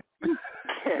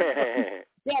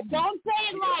 Yeah, don't say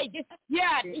it like.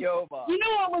 Yeah, you know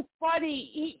what was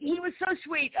funny? He was so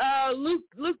sweet.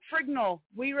 Luke Frignall.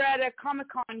 We were at a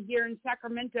Comic-Con here in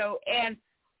Sacramento, and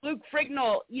Luke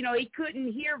Frignall, he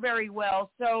couldn't hear very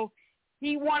well, so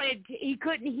he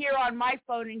couldn't hear on my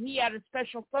phone, and he had a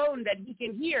special phone that he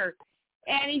can hear.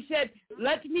 And he said,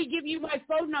 "Let me give you my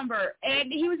phone number."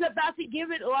 And he was about to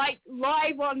give it like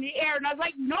live on the air, and I was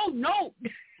like, "No,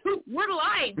 we're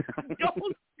live.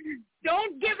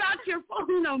 Don't give out your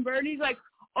phone number." And he's like,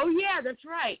 "Oh yeah, that's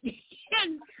right."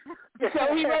 And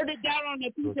so he wrote it down on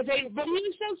a piece of paper. But he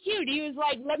was so cute. He was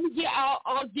like,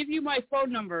 I'll give you my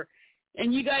phone number,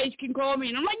 and you guys can call me.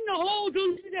 And I'm like, "No,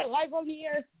 don't do that live on the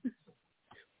air."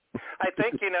 I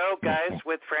think, guys,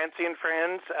 with Francie and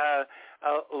Friends,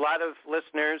 a lot of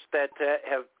listeners that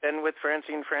have been with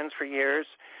Francie and Friends for years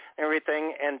and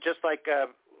everything, and just like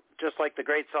the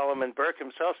great Solomon Burke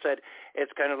himself said,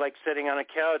 it's kind of like sitting on a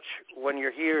couch when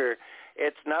you're here.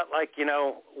 It's not like,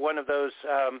 one of those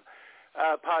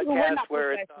podcasts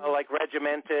where it's all like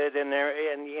regimented and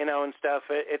stuff.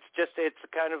 It's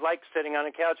kind of like sitting on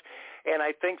a couch. And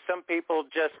I think some people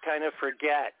just kind of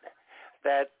forget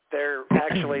that they're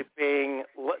actually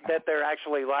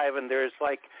live, and there's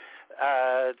like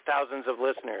thousands of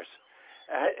listeners.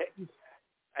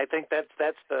 I think that's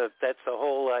the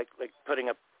whole like putting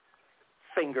a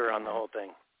finger on the whole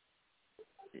thing.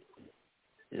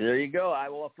 There you go.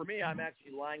 Well, for me, I'm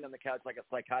actually lying on the couch like a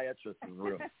psychiatrist in the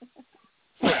room.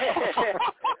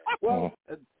 Well,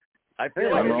 I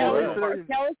feel like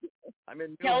tell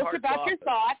us about your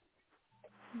thoughts.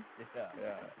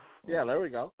 Yeah, there we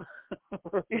go.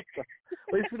 At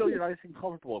least we know you're nice and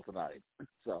comfortable tonight.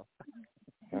 So.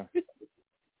 Yeah.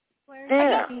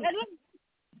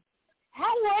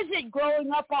 How was it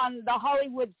growing up on the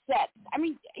Hollywood set? I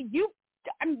mean,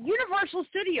 Universal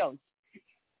Studios.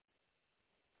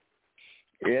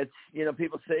 It's,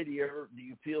 people say, do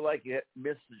you feel like you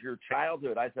missed your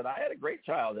childhood? I said, I had a great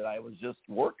childhood. I was just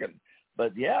working.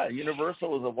 But, yeah,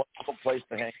 Universal was a wonderful place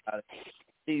to hang out.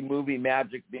 See movie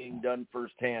magic being done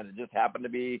firsthand. It just happened to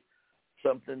be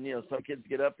something, some kids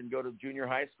get up and go to junior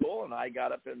high school, and I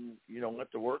got up and,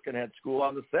 went to work and had school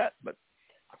on the set. But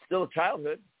still a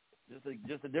childhood,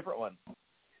 just a different one.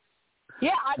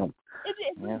 Yeah,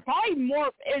 it's probably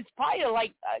more. It's probably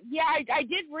like I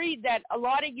did read that a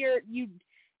lot of your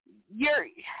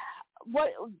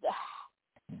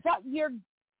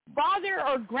father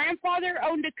or grandfather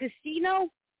owned a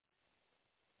casino.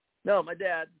 No, my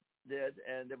dad did,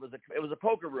 and it was a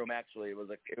poker room actually. It was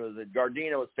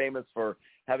Gardena was famous for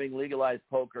having legalized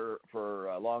poker for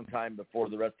a long time before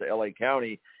the rest of LA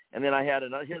County. And then I had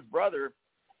his brother,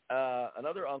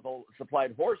 another uncle,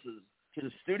 supplied horses to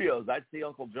the studios. I'd see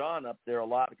Uncle John up there a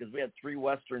lot because we had 3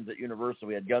 Westerns at Universal.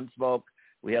 We had Gunsmoke,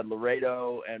 we had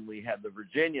Laredo, and we had the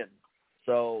Virginian.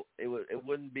 So it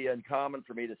wouldn't be uncommon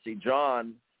for me to see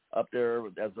John up there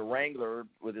as a wrangler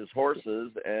with his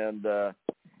horses. And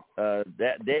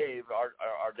that Dave,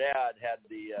 our dad, had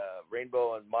the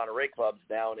Rainbow and Monterey clubs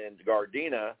down in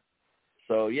Gardena.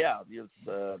 So yeah,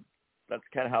 that's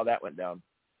kind of how that went down.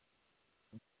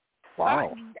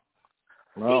 Wow.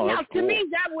 Now, to me,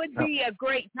 that would be a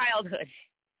great childhood.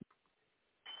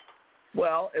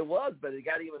 Well, it was, but it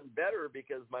got even better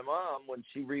because my mom, when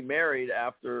she remarried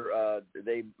after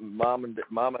mom and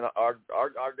our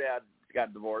dad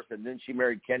got divorced, and then she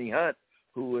married Kenny Hunt,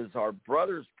 who was our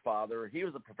brother's father. He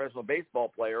was a professional baseball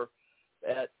player.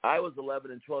 I was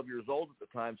 11 and 12 years old at the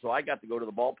time, so I got to go to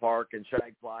the ballpark and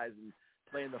shag flies and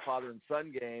play in the father and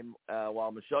son game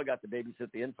while Michele got to babysit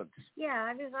the infants. Yeah,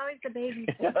 I was always the baby.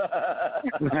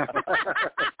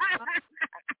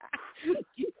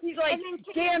 He's like,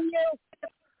 damn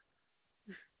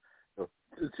you.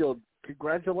 So,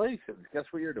 congratulations. Guess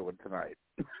what you're doing tonight?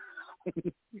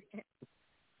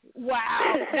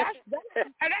 Wow,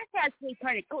 that's actually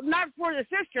kind of cool. Not for the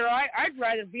sister. I'd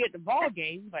rather be at the ball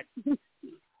game, but.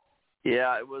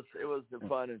 Yeah, it was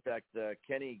fun. In fact,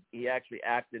 Kenny, he actually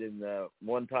acted in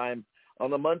one time on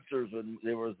the Munsters when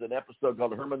there was an episode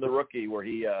called Herman the Rookie where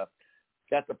he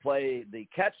got to play the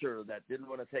catcher that didn't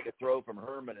want to take a throw from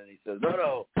Herman, and he says,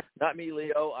 "No, not me,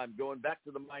 Leo. I'm going back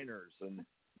to the minors." And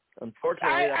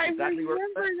unfortunately, that's exactly where. I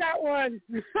remember that one.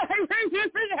 I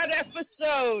remember that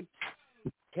episode.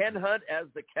 Ken Hunt as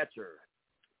the catcher.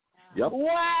 Yep.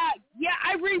 Wow. Yeah,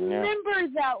 I remember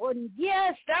that one.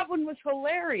 Yes, that one was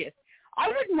hilarious. I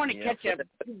wouldn't want to catch a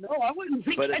I wouldn't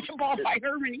catch a ball by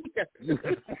Herman either.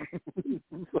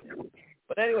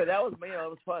 But anyway, that was it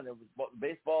was fun. It was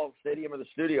baseball stadium or the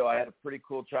studio. I had a pretty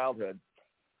cool childhood.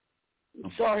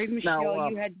 Sorry, Michele,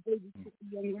 you had to be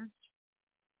younger.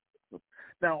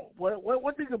 Now,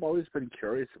 one thing I've always been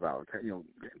curious about,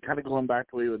 kind of going back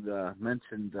to what you had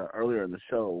mentioned earlier in the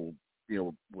show,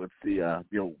 with the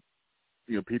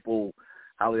people,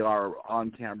 how they are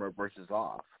on camera versus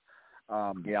off.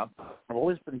 I've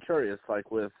always been curious, like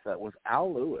with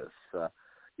Al Lewis,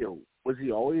 was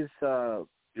he always that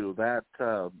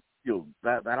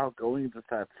outgoing, just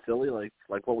that silly, like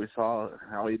what we saw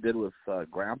how he did with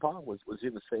Grandpa? Was he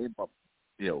the same? As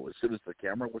soon as the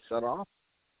camera was shut off.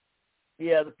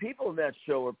 Yeah, the people in that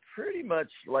show were pretty much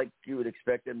like you would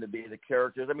expect them to be, the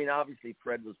characters. I mean, obviously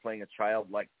Fred was playing a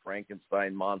childlike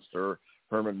Frankenstein monster,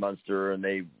 Herman Munster, and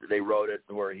they wrote it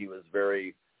where he was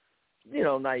very,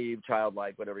 naive,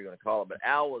 childlike, whatever you want to call it. But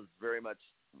Al was very much,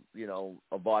 a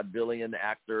vaudevillian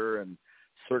actor and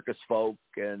circus folk,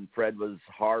 and Fred was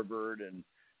Harvard and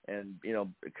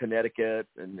Connecticut,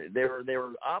 and they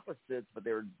were opposites, but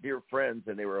they were dear friends,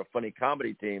 and they were a funny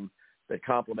comedy team that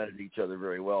complemented each other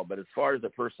very well. But as far as the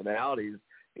personalities,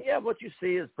 yeah, what you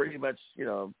see is pretty much,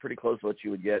 pretty close to what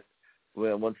you would get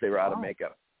once they were out of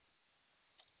makeup.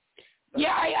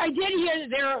 Yeah, I did hear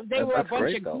that they were a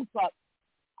bunch of goof-ups.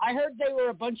 I heard they were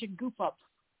a bunch of goof-ups.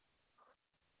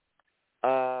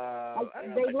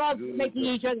 They love making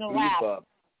each other laugh.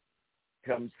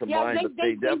 Comes to mind, but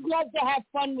they love to have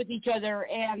fun with each other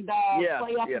and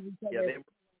play up with each other. Yeah,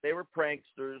 they were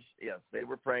pranksters. Yes, they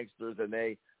were pranksters, and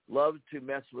they loved to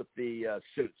mess with the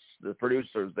suits, the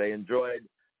producers. They enjoyed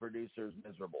producers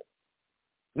miserable.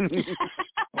 Good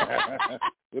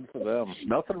for them.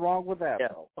 Nothing wrong with that,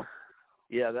 though.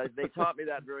 Yeah, they taught me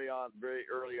that very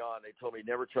early on. They told me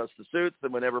never trust the suits,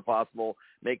 and whenever possible,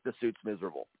 make the suits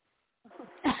miserable.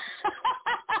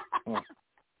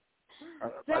 I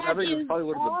think it's probably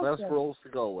one of the best roles to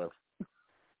go with.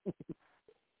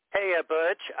 Hey,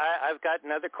 Butch, I've got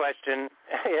another question.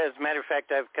 As a matter of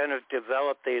fact, I've kind of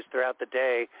developed these throughout the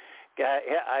day.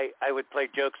 I would play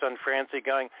jokes on Francie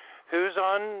going, who's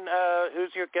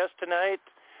your guest tonight?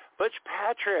 Butch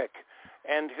Patrick.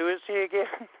 And who is he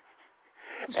again?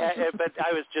 But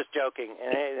I was just joking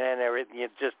and everything.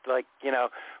 Just like,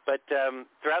 but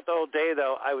throughout the whole day,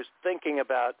 though, I was thinking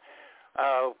about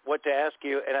what to ask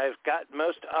you, and I've got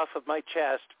most off of my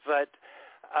chest, but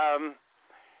I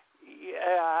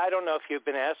don't know if you've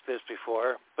been asked this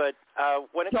before, but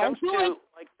when it comes to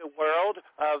like the world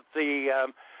of the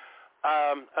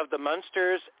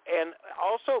Munsters, and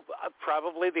also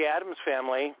probably the Addams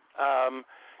Family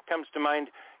comes to mind.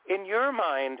 In your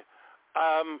mind,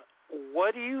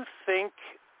 what do you think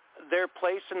their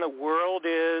place in the world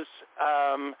is,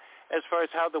 as far as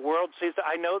how the world sees it?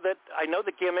 I know the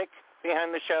gimmick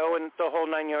behind the show and the whole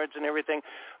 9 yards and everything,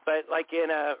 but like in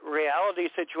a reality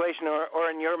situation or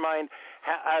in your mind,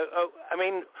 I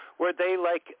mean, were they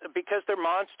like, because they're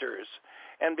monsters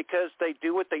and because they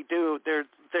do what they do, they're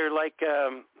like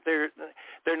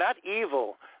they're not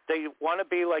evil. They want to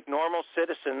be like normal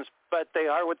citizens, but they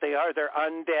are what they are. They're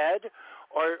undead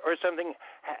or something.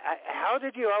 How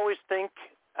did you always think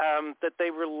that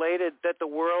they related, that the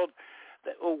world,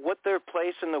 what their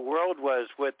place in the world was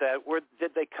with that?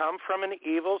 Did they come from an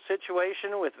evil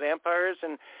situation with vampires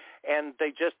and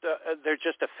they're just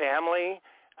a family?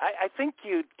 I think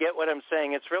you get what I'm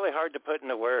saying. It's really hard to put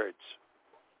into words.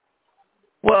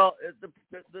 Well,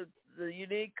 the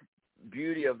unique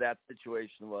beauty of that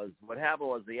situation was what happened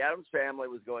was the Addams Family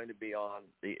was going to be on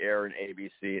the air in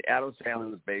ABC. Addams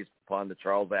Family was based upon the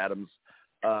Charles Addams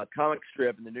comic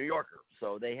strip in the New Yorker,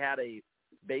 so they had a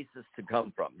basis to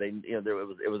come from.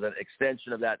 It was an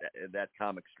extension of that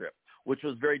comic strip, which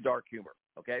was very dark humor.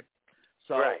 Okay,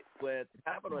 so right. What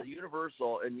happened with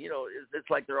Universal, and it's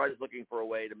like they're always looking for a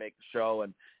way to make the show,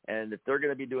 and if they're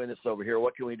going to be doing this over here,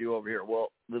 what can we do over here?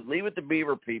 Well, the Leave It to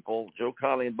Beaver people, Joe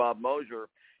Connolly and Bob Mosier,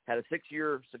 had a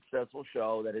 6-year successful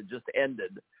show that had just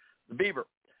ended, The Beaver,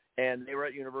 and they were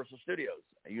at Universal Studios.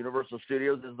 Universal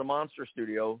Studios is the monster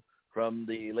studio from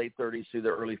the late 30s to the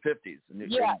early 50s. And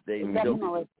they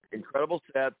built incredible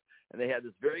sets, and they had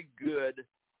this very good,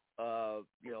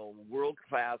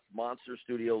 world-class monster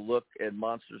studio look, and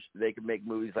monsters. They could make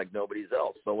movies like nobody's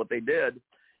else. So what they did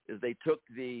is they took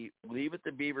the Leave It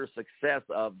to Beaver success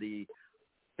of the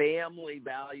family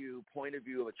value point of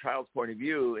view, of a child's point of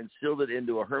view, instilled it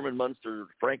into a Herman Munster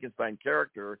Frankenstein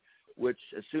character, which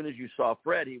as soon as you saw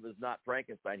Fred, he was not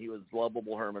Frankenstein. He was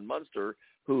lovable Herman Munster,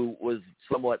 who was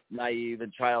somewhat naive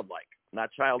and childlike.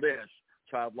 Not childish,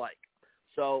 childlike.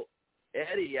 So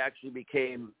Eddie actually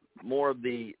became more of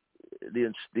the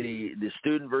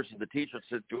student versus the teacher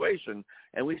situation,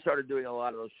 and we started doing a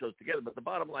lot of those shows together. But the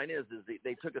bottom line is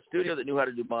they took a studio that knew how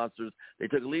to do monsters. They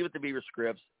took Leave It to Beaver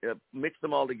scripts, mixed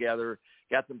them all together,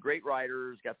 got some great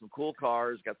writers, got some cool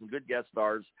cars, got some good guest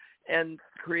stars, and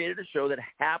created a show that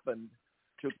happened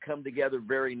to come together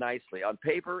very nicely. On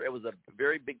paper, it was a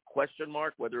very big question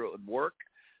mark whether it would work,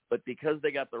 but because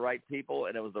they got the right people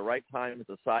and it was the right time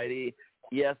in society,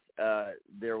 yes,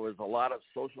 there was a lot of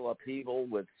social upheaval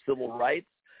with civil rights,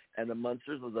 and the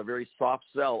Munsters was a very soft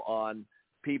sell on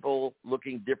people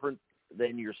looking different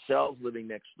than yourselves living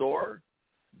next door.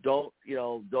 Don't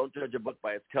judge a book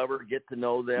by its cover. Get to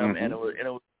know them, and it was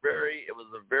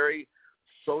a very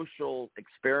social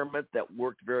experiment that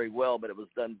worked very well, but it was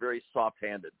done very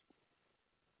soft-handed.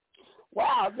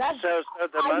 Wow, that's so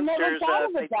the Munsters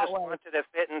they just wanted to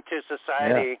fit into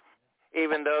society,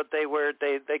 even though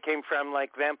they came from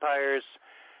like vampires,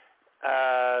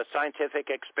 scientific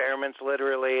experiments,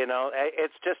 literally.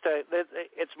 It's just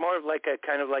it's more of like a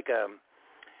kind of like a.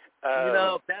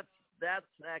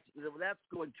 That's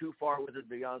going too far with it, to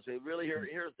be honest with you. Really,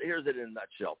 here's it in a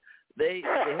nutshell. They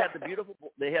had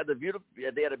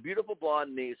a beautiful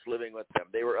blonde niece living with them.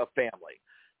 They were a family.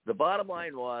 The bottom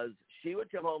line was she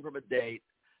would come home from a date.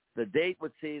 The date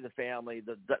would see the family.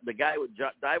 The guy would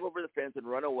dive over the fence and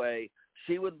run away.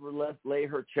 She would lay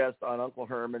her chest on Uncle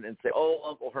Herman and say, "Oh,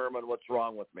 Uncle Herman, what's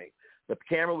wrong with me?" The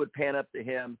camera would pan up to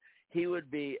him. He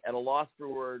would be at a loss for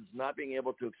words, not being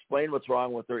able to explain what's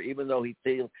wrong with her, even though he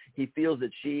feels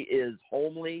that she is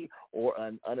homely or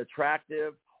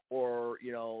unattractive or,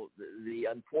 the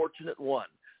unfortunate one.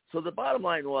 So the bottom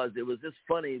line was, it was just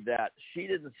funny that she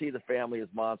didn't see the family as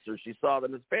monsters. She saw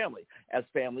them as family, as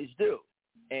families do.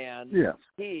 And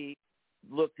he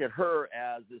looked at her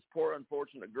as this poor,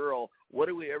 unfortunate girl. What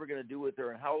are we ever going to do with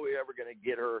her, and how are we ever going to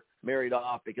get her married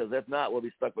off? Because if not, we'll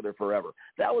be stuck with her forever.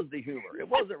 That was the humor. It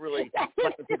wasn't really a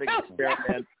scientific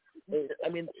experiment. I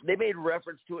mean, they made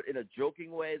reference to it in a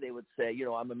joking way. They would say,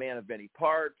 I'm a man of many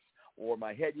parts, or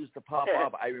my head used to pop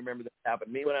off. I remember that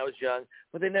happened to me when I was young.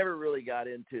 But they never really got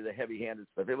into the heavy-handed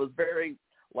stuff. It was very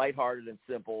lighthearted and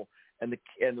simple. And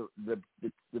the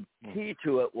key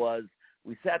to it was,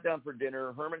 we sat down for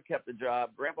dinner. Herman kept the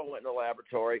job. Grandpa went in the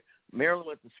laboratory. Marilyn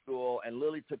went to school, and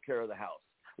Lilley took care of the house,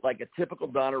 like a typical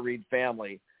Donna Reed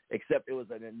family, except it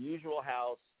was an unusual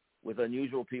house with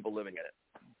unusual people living in it.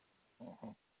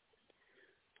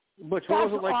 Butch,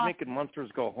 what was it like making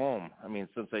Munsters go home? I mean,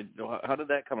 how did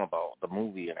that come about, the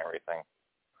movie and everything?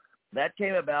 That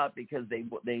came about because they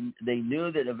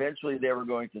knew that eventually they were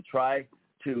going to try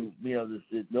to,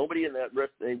 nobody in that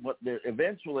rest.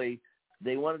 Eventually.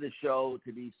 They wanted the show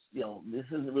to be, this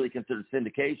isn't really considered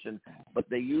syndication, but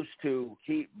they used to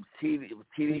keep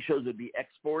TV shows would be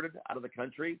exported out of the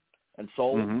country and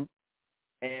sold,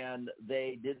 and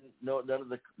they didn't know, none of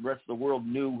the rest of the world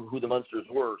knew who the Munsters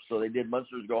were, so they did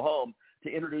Munsters Go Home to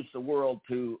introduce the world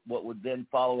to what would then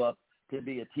follow up to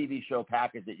be a TV show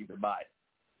package that you could buy.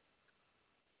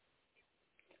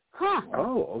 Huh.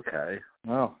 Oh, okay.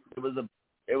 Wow. It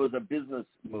was a business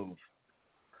move.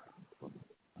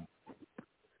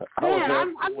 Man,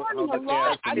 I'm learning a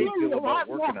lot. I'm learning a lot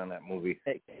working on that movie.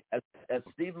 As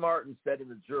Steve Martin said in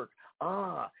The Jerk,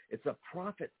 it's a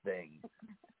profit thing.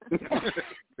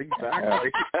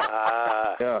 Exactly.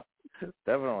 Yeah,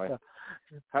 definitely.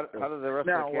 How did the rest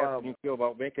of the cast feel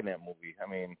about making that movie? I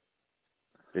mean,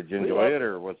 did you enjoy it,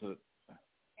 or was it?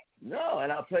 No,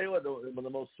 and I'll tell you what, the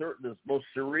most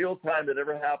surreal time that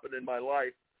ever happened in my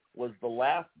life was the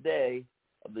last day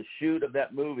of the shoot of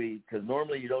that movie, because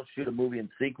normally you don't shoot a movie in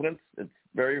sequence. It's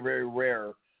very, very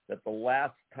rare that the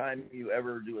last time you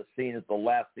ever do a scene is the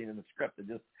last scene in the script. It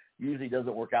just usually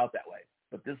doesn't work out that way.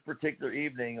 But this particular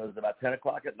evening, it was about 10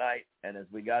 o'clock at night, and as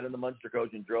we got in the Munster coach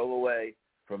and drove away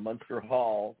from Munster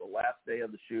Hall, the last day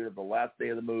of the shoot of the last day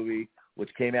of the movie,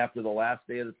 which came after the last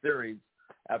day of the series,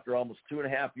 after almost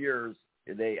 2.5 years,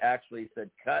 they actually said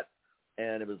cut.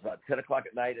 And it was about 10 o'clock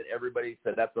at night, and everybody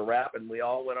said, that's a wrap. And we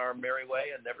all went our merry way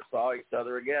and never saw each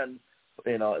other again,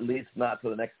 at least not for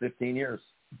the next 15 years,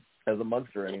 as a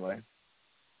Munster anyway.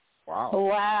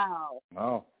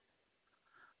 Wow.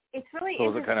 It's really so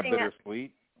interesting. Was it kind of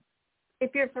bittersweet?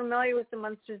 If you're familiar with the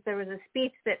Munsters, there was a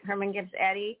speech that Herman gives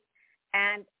Eddie,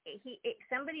 and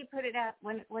somebody put it up,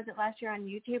 when was it last year on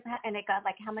YouTube, and it got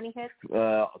like how many hits?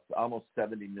 Almost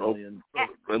 70 million.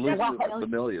 At least the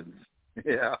millions.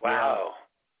 Yeah. Wow.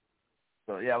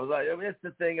 So yeah, it was like, it's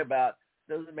the thing about,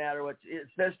 doesn't matter what,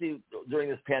 especially during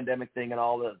this pandemic thing and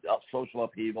all the social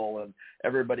upheaval and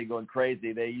everybody going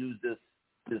crazy. They used this.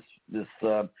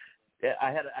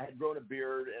 I had grown a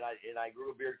beard, and I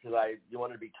grew a beard because I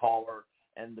wanted to be taller,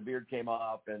 and the beard came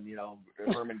off, and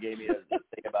Herman gave me a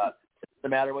thing about, it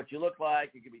doesn't matter what you look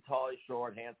like. You can be tall,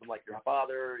 short, handsome like your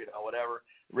father, whatever.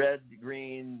 Red,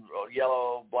 green,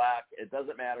 yellow, black. It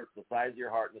doesn't matter. It's the size of your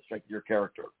heart and the strength of your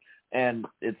character. And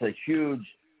it's a huge,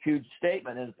 huge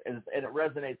statement, and it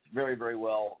resonates very, very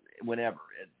well whenever.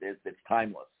 It's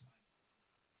timeless.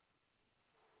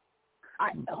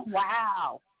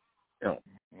 Wow. And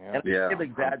I'm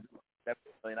exaggerating.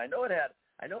 I know it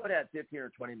had 15 or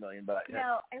 20 million, but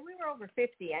and we were over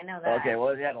 50. I know that. Okay, well,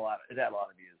 it had a lot of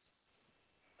views.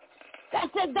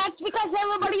 That's because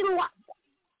everybody.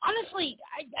 Honestly,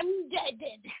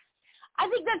 I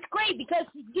think that's great because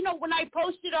when I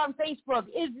posted on Facebook,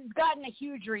 it's gotten a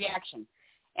huge reaction,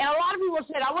 and a lot of people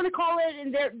said I want to call it,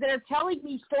 and they're telling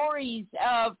me stories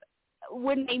of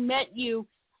when they met you,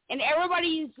 and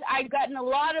I've gotten a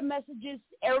lot of messages.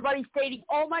 Everybody stating,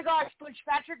 "Oh my gosh, Butch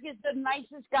Patrick is the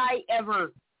nicest guy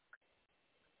ever."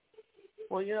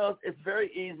 Well, it's very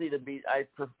easy to be. I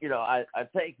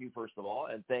thank you first of all,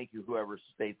 and thank you whoever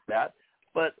states that.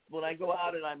 But when I go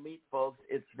out and I meet folks,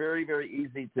 it's very, very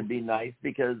easy to be nice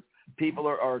because people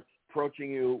are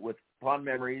approaching you with fond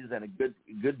memories and a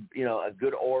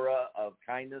good aura of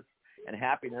kindness and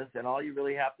happiness, and all you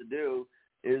really have to do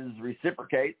is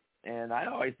reciprocate. And I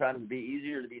always found it to be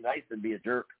easier to be nice than be a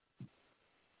jerk.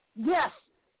 Yes.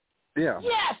 Yeah.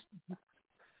 Yes.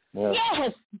 Well,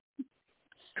 yes.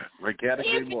 I can't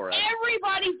agree more. If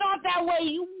everybody thought that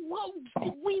way,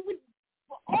 we would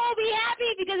all be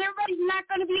happy because everybody's not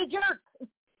going to be a jerk.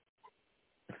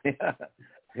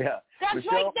 Yeah. That's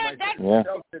Michele, like that.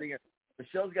 Michelle's sitting here.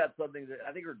 Michelle's got something that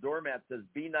I think her doormat says,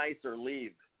 "Be nice or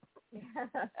leave."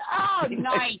 Oh,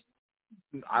 nice.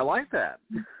 I like that.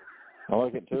 I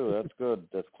like it too. That's good.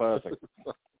 That's classic.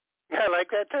 I like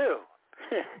that too.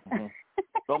 Mm-hmm.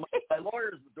 So my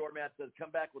lawyer's doormat says,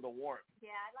 "Come back with a warrant." Yeah,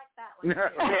 I like that one.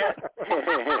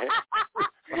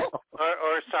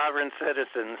 or sovereign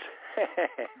citizens.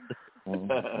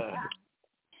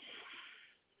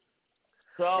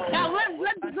 So now let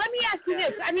me ask you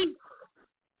this. I mean,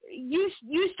 you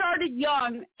started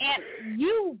young, and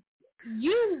you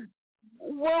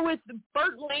were with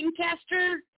Burt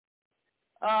Lancaster.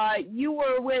 You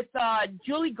were with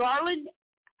Julie Garland.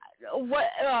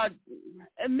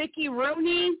 Mickey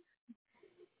Rooney.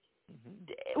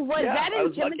 Was that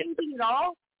intimidating at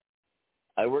all?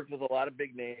 I worked with a lot of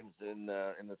big names in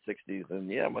the 60s, and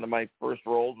one of my first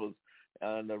roles was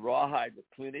on the Rawhide with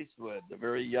Clint Eastwood, the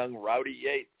very young Rowdy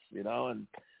Yates, and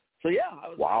so I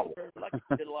was very lucky.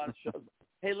 Did a lot of shows.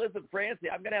 Hey, listen, Francie,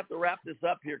 I'm gonna have to wrap this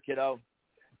up here, kiddo.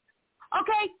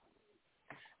 Okay.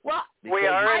 Well, we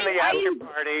are in the after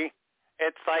party.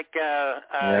 It's like,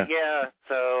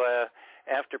 so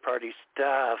after party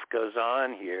stuff goes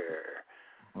on here.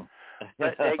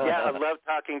 But, I love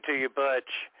talking to you,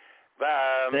 Butch.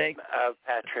 Thanks.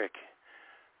 Patrick.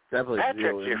 Definitely.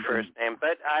 Patrick's your first name,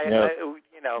 but it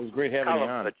was great having you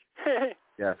on. Butch.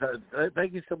 Yeah,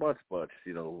 thank you so much, Butch.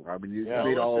 You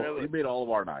made all of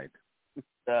our night.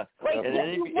 One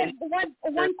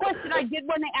question I did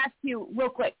want to ask you real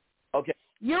quick. Okay.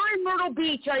 You're in Myrtle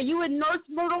Beach. Are you in North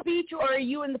Myrtle Beach or are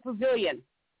you in the Pavilion?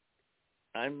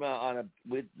 I'm I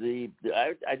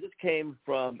just came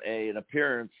from an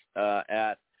appearance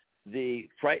at the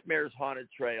Frightmare's Haunted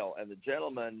Trail, and the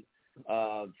gentleman,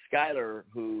 Skylar,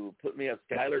 who put me up,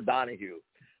 Skylar Donahue,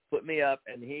 put me up,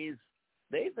 and he's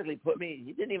basically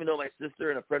he didn't even know my sister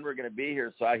and a friend were going to be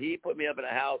here, so he put me up in a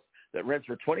house that rents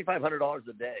for $2,500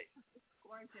 a day.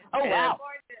 Oh, wow.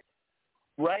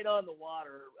 Right on the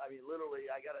water. I mean, literally,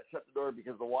 I got to shut the door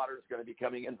because the water is going to be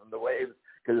coming in from the waves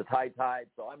because it's high tide.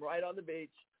 So I'm right on the beach.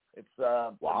 It's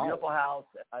a beautiful house.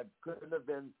 I couldn't have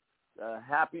been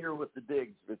happier with the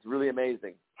digs. It's really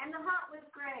amazing. And the haunt was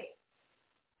great.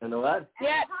 And the what?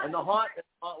 Yeah. And the haunt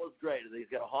was great. He's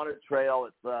got a haunted trail.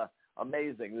 It's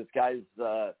amazing. This guy's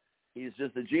he's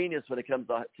just a genius when it comes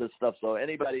to stuff. So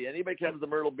anybody comes to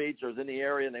Myrtle Beach or is in the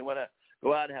area and they want to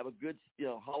go out and have a good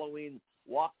Halloween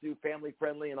walk through, family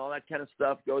friendly and all that kind of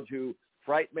stuff, go to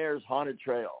Frightmare's Haunted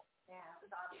Trail. Yeah, it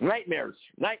was awesome.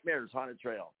 Nightmares Haunted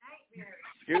Trail.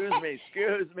 Excuse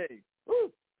me.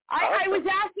 Woo. I was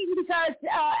asking because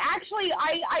actually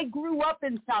I grew up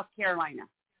in South Carolina,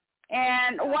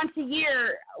 and once a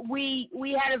year we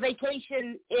had a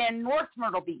vacation in North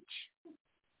Myrtle Beach.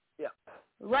 Yeah.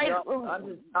 Right.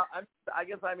 I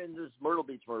guess I'm in just Myrtle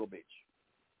Beach.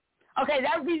 Okay,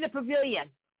 that would be the Pavilion.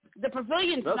 The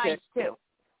Pavilion's nice too.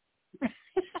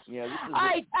 Yeah. All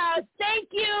right. Thank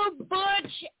you,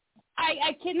 Butch.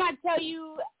 I cannot tell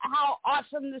you how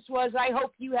awesome this was. I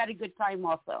hope you had a good time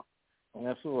also.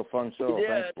 Absolutely fun show.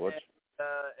 Thanks, Butch.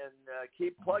 And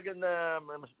keep plugging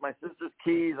my sister's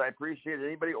keys. I appreciate it.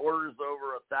 Anybody orders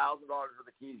over $1,000 for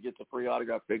the keys gets a free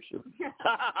autograph picture.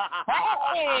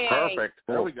 Hey. Perfect.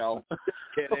 There we go.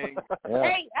 Kidding. Yeah.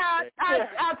 Hey,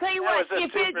 I'll tell you what.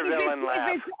 If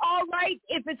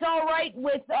it's all right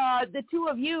with the two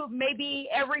of you, maybe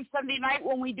every Sunday night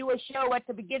when we do a show at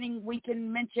the beginning, we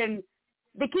can mention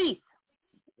the keys,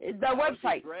 the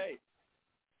website. Great.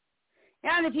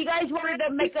 And if you guys wanted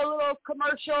to make a little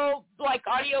commercial, like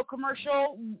audio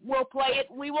commercial, we'll play it.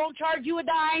 We won't charge you a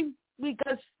dime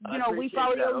because, we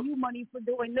probably owe you money for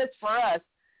doing this for us.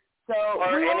 So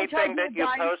or we anything that you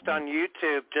post on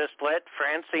YouTube, just let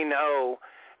Francie know,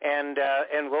 and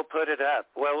we'll put it up.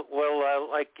 We'll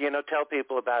tell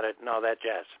people about it and all that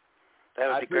jazz. That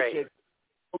would be great. It.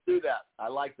 We'll do that. I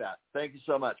like that. Thank you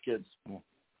so much, kids.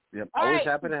 Yep. All Always right.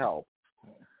 happy to help.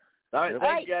 All right.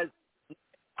 Thank you, guys.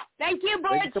 Thank you,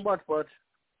 Butch. Thank you so much, Butch.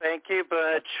 Thank you,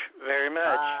 Butch, very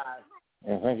much.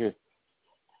 Yeah, thank you.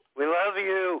 We love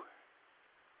you.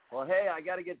 Well, hey, I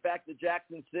got to get back to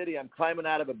Jackson City. I'm climbing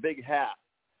out of a big hat.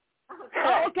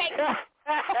 Oh, okay.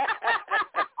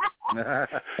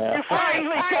 You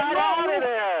finally got out of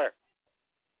there.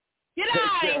 Get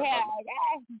out of here.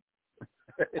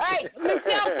 All right,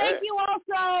 Michele, thank you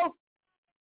also.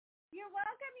 You're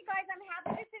welcome, you guys. I'm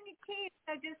happy to send you keys,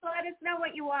 so just let us know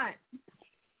what you want.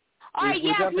 All right, We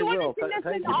if you want will. to send us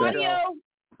Thank an you, audio,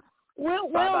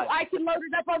 Bye-bye. I can load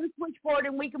it up on the switchboard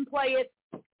and we can play it,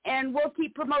 and we'll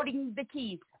keep promoting the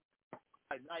keys.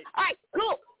 Nice. All right,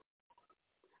 cool.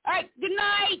 All right, good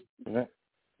night.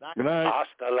 Good night.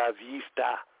 Hasta la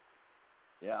vista.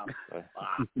 Yeah.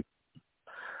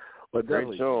 Well, Great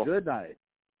definitely. show. Good night.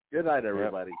 Good night,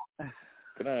 everybody.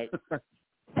 Good night.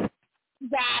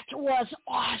 That was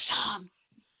awesome.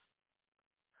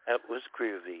 That was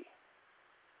groovy.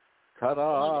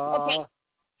 Ta-da! Okay.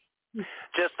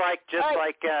 Just like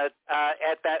at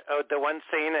that the one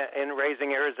scene in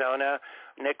Raising Arizona,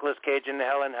 Nicolas Cage and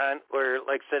Helen Hunt were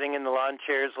like sitting in the lawn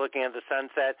chairs looking at the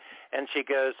sunset, and she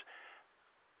goes,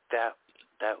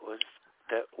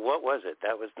 what was it?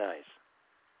 That was nice.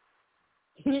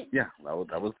 Yeah,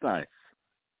 that was nice.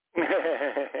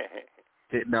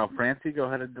 Okay, now, Francie, go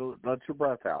ahead and let your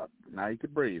breath out. Now you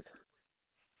can breathe.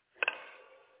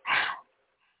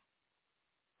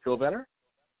 Feel better?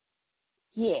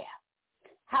 Yeah.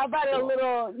 How about a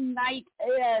little night?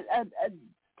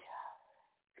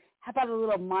 How about a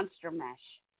little monster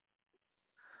mash?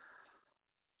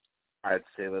 I'd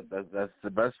say that's the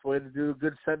best way to do a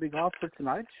good sending off for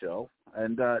tonight's show.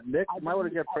 And Nick, you might want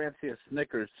to get Francie a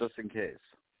Snickers just in case.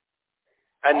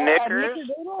 A Knickers?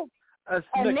 Snickerdoodle? A A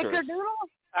Snickers. Snickerdoodle?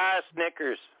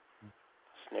 Snickers.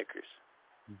 Snickers.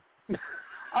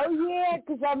 Oh yeah,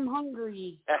 'cause I'm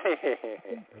hungry. All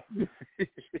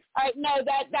right, no,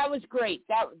 that was great.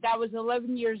 That was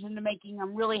 11 years in the making.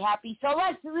 I'm really happy. So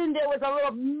let's end it with a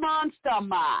little monster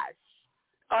mash.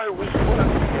 I was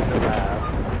working in the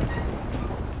lab.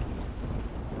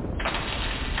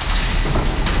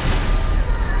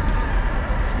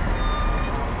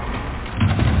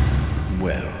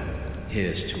 Well,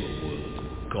 here's to a world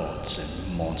of gods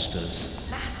and monsters.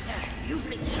 Master, you've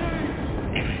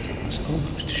returned. Everything was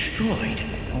almost destroyed.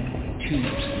 Only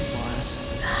tubes and wires.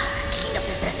 Clean up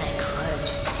as best I could.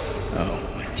 Oh,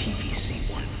 my TVC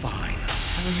won fine.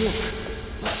 Have a look.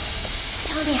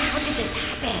 Tell me, how did this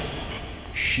happen?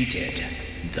 She did.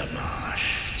 The marsh.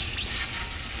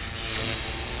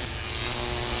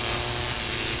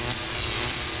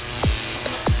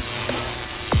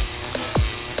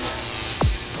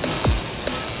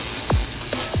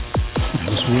 I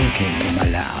was working in my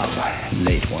lab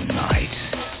late one night,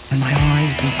 and my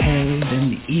eyes beheld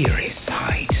an eerie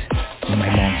sight. When my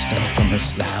monster from her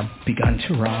slab began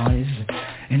to rise,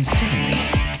 and suddenly,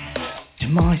 to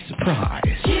my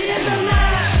surprise, she did the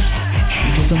mash! She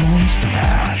did the monster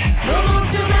mash! The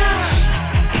monster mash!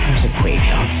 It was a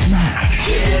graveyard smash!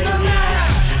 She did the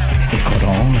mash! It caught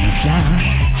on in a flash!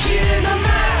 She did the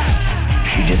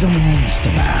mash! She did the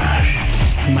monster mash!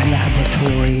 In my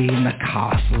laboratory in the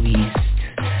castle east,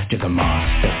 to the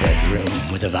master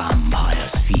bedroom with a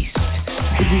vampire's feast.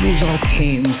 The ghouls all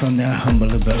came from their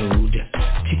humble abode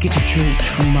to get a jolt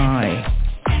from my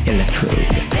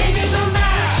electrode. They did the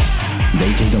mash!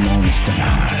 They did the monster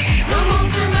mash! The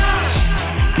monster mash!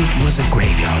 It was a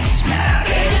graveyard smash!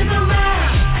 They did the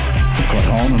mash! It caught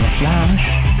on in a flash!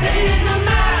 They did the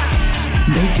mash!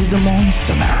 They did the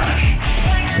monster mash!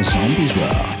 The zombies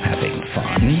were having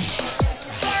fun.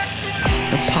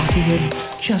 The party had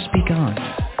just begun.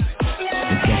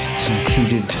 The guests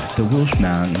included the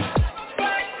Wolfman,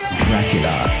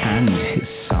 Dracula, and his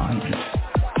son.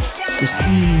 The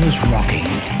scene was rocking,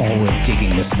 all were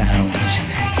digging the sound.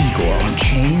 Igor on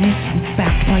chains,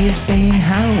 backed by his baying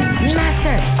hound.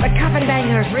 Master, the coffin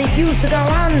bangers refuse to go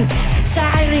on, so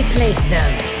I replaced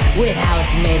them with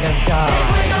house made of gold.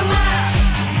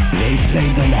 They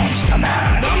played the monster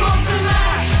mash.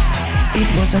 It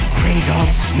was a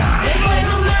graveyard smash.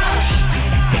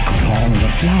 They caught on in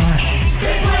a flash.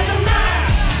 They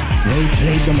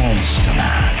played the monster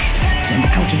mash. And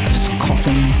out of his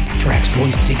coffin, Drax's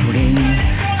voice did ring.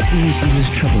 Seems he was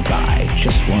troubled by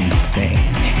just one thing.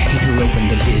 He threw open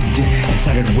the lid and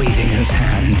started waving his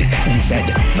hand and said,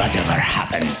 "Whatever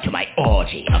happened to my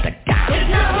orgy of the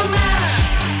damned?"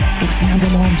 now the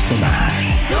Monster Mash.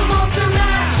 The Monster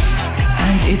Mash.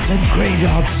 And it's a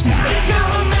graveyard smash. It's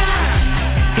our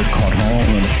mash. It caught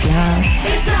on in a flash.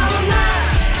 It's our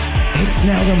mash. It's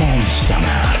now the Monster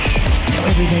Mash. Now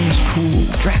everything's cool,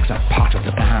 Drax a part of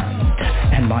the band,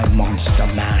 and my Monster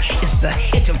Mash is the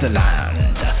hit of the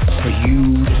land. For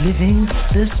you, the living,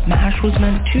 this mash was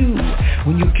meant to.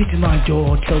 When you get to my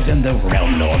door, tell them the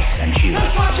Realm Lord sent you.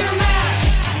 Let's watch your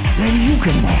mash. Then you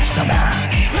can Monster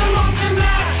Mash. The Monster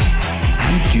Mash.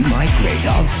 And do my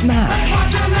graveyard smash. Let's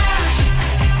watch your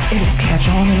mash. It'll catch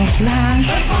on in a flash.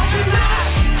 Let's watch your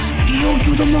mash. You'll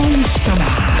do the Monster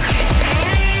Mash.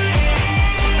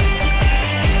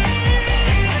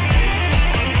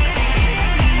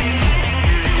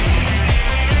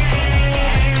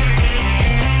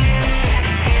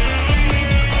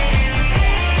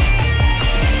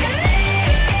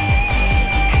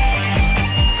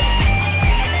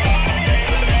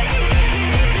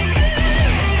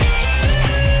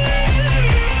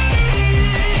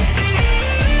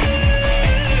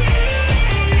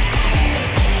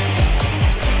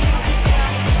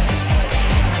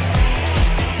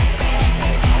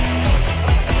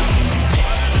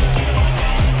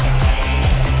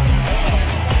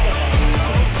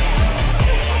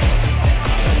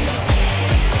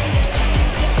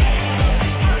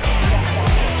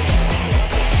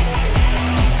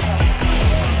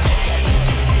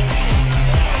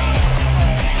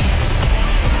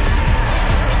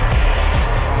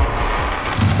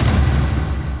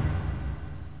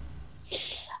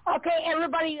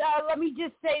 Let me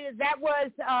just say that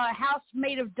was House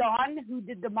Made of Dawn who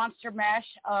did the Monster Mash.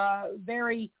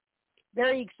 Very,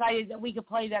 very excited that we could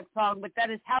play that song. But that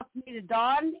is House Made of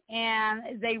Dawn,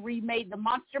 and they remade the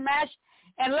Monster Mash.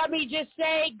 And let me just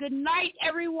say good night,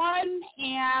 everyone.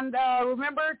 And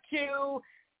remember to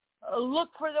look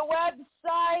for the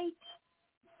website,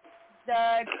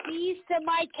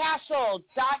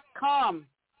 thekeystomycastle.com.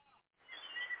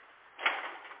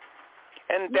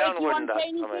 And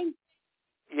downwarden.com.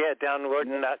 Yeah,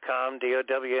 downwarden.com,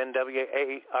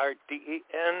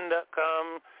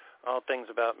 DOWNWARDEN.com. All things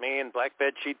about me and Black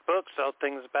Bed Sheet Books. All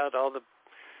things about all the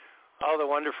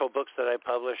wonderful books that I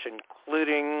publish,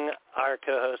 including our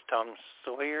co-host Tom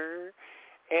Sawyer,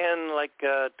 and like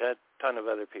a ton of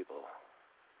other people.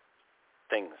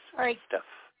 Things, right. Stuff,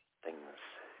 things.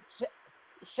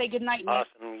 Say good night, Nick.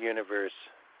 Awesome universe.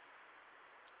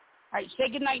 All right, say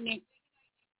good night, Nick.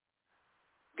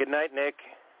 Good night, Nick.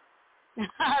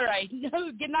 All right.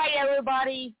 Good night,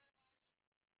 everybody.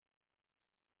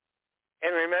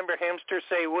 And remember, hamsters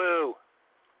say woo.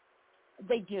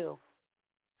 They do.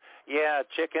 Yeah,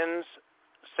 chickens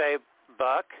say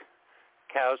buck,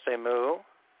 cows say moo,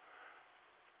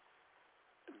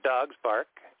 dogs bark,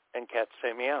 and cats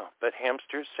say meow. But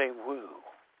hamsters say woo.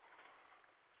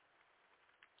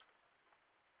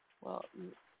 Well,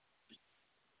 good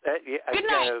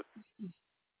night.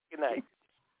 Good night.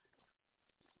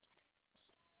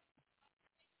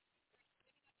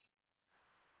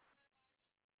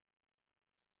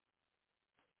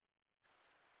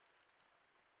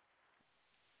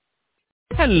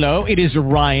 Hello, it is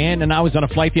Ryan, and I was on a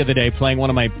flight the other day playing one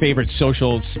of my favorite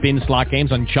social spin slot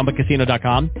games on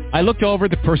ChumbaCasino.com. I looked over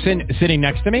at the person sitting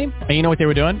next to me, and you know what they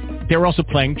were doing? They were also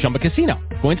playing Chumba Casino.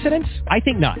 Coincidence? I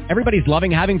think not. Everybody's loving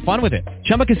having fun with it.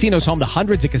 Chumba Casino is home to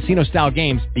hundreds of casino-style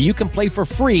games that you can play for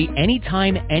free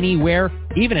anytime, anywhere,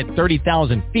 even at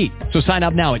 30,000 feet. So sign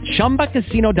up now at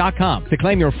ChumbaCasino.com to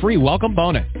claim your free welcome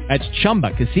bonus. That's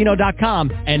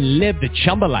ChumbaCasino.com and live the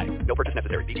Chumba life. No purchase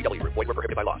necessary. VGW. Void where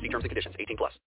prohibited by law. See terms and conditions. 18+.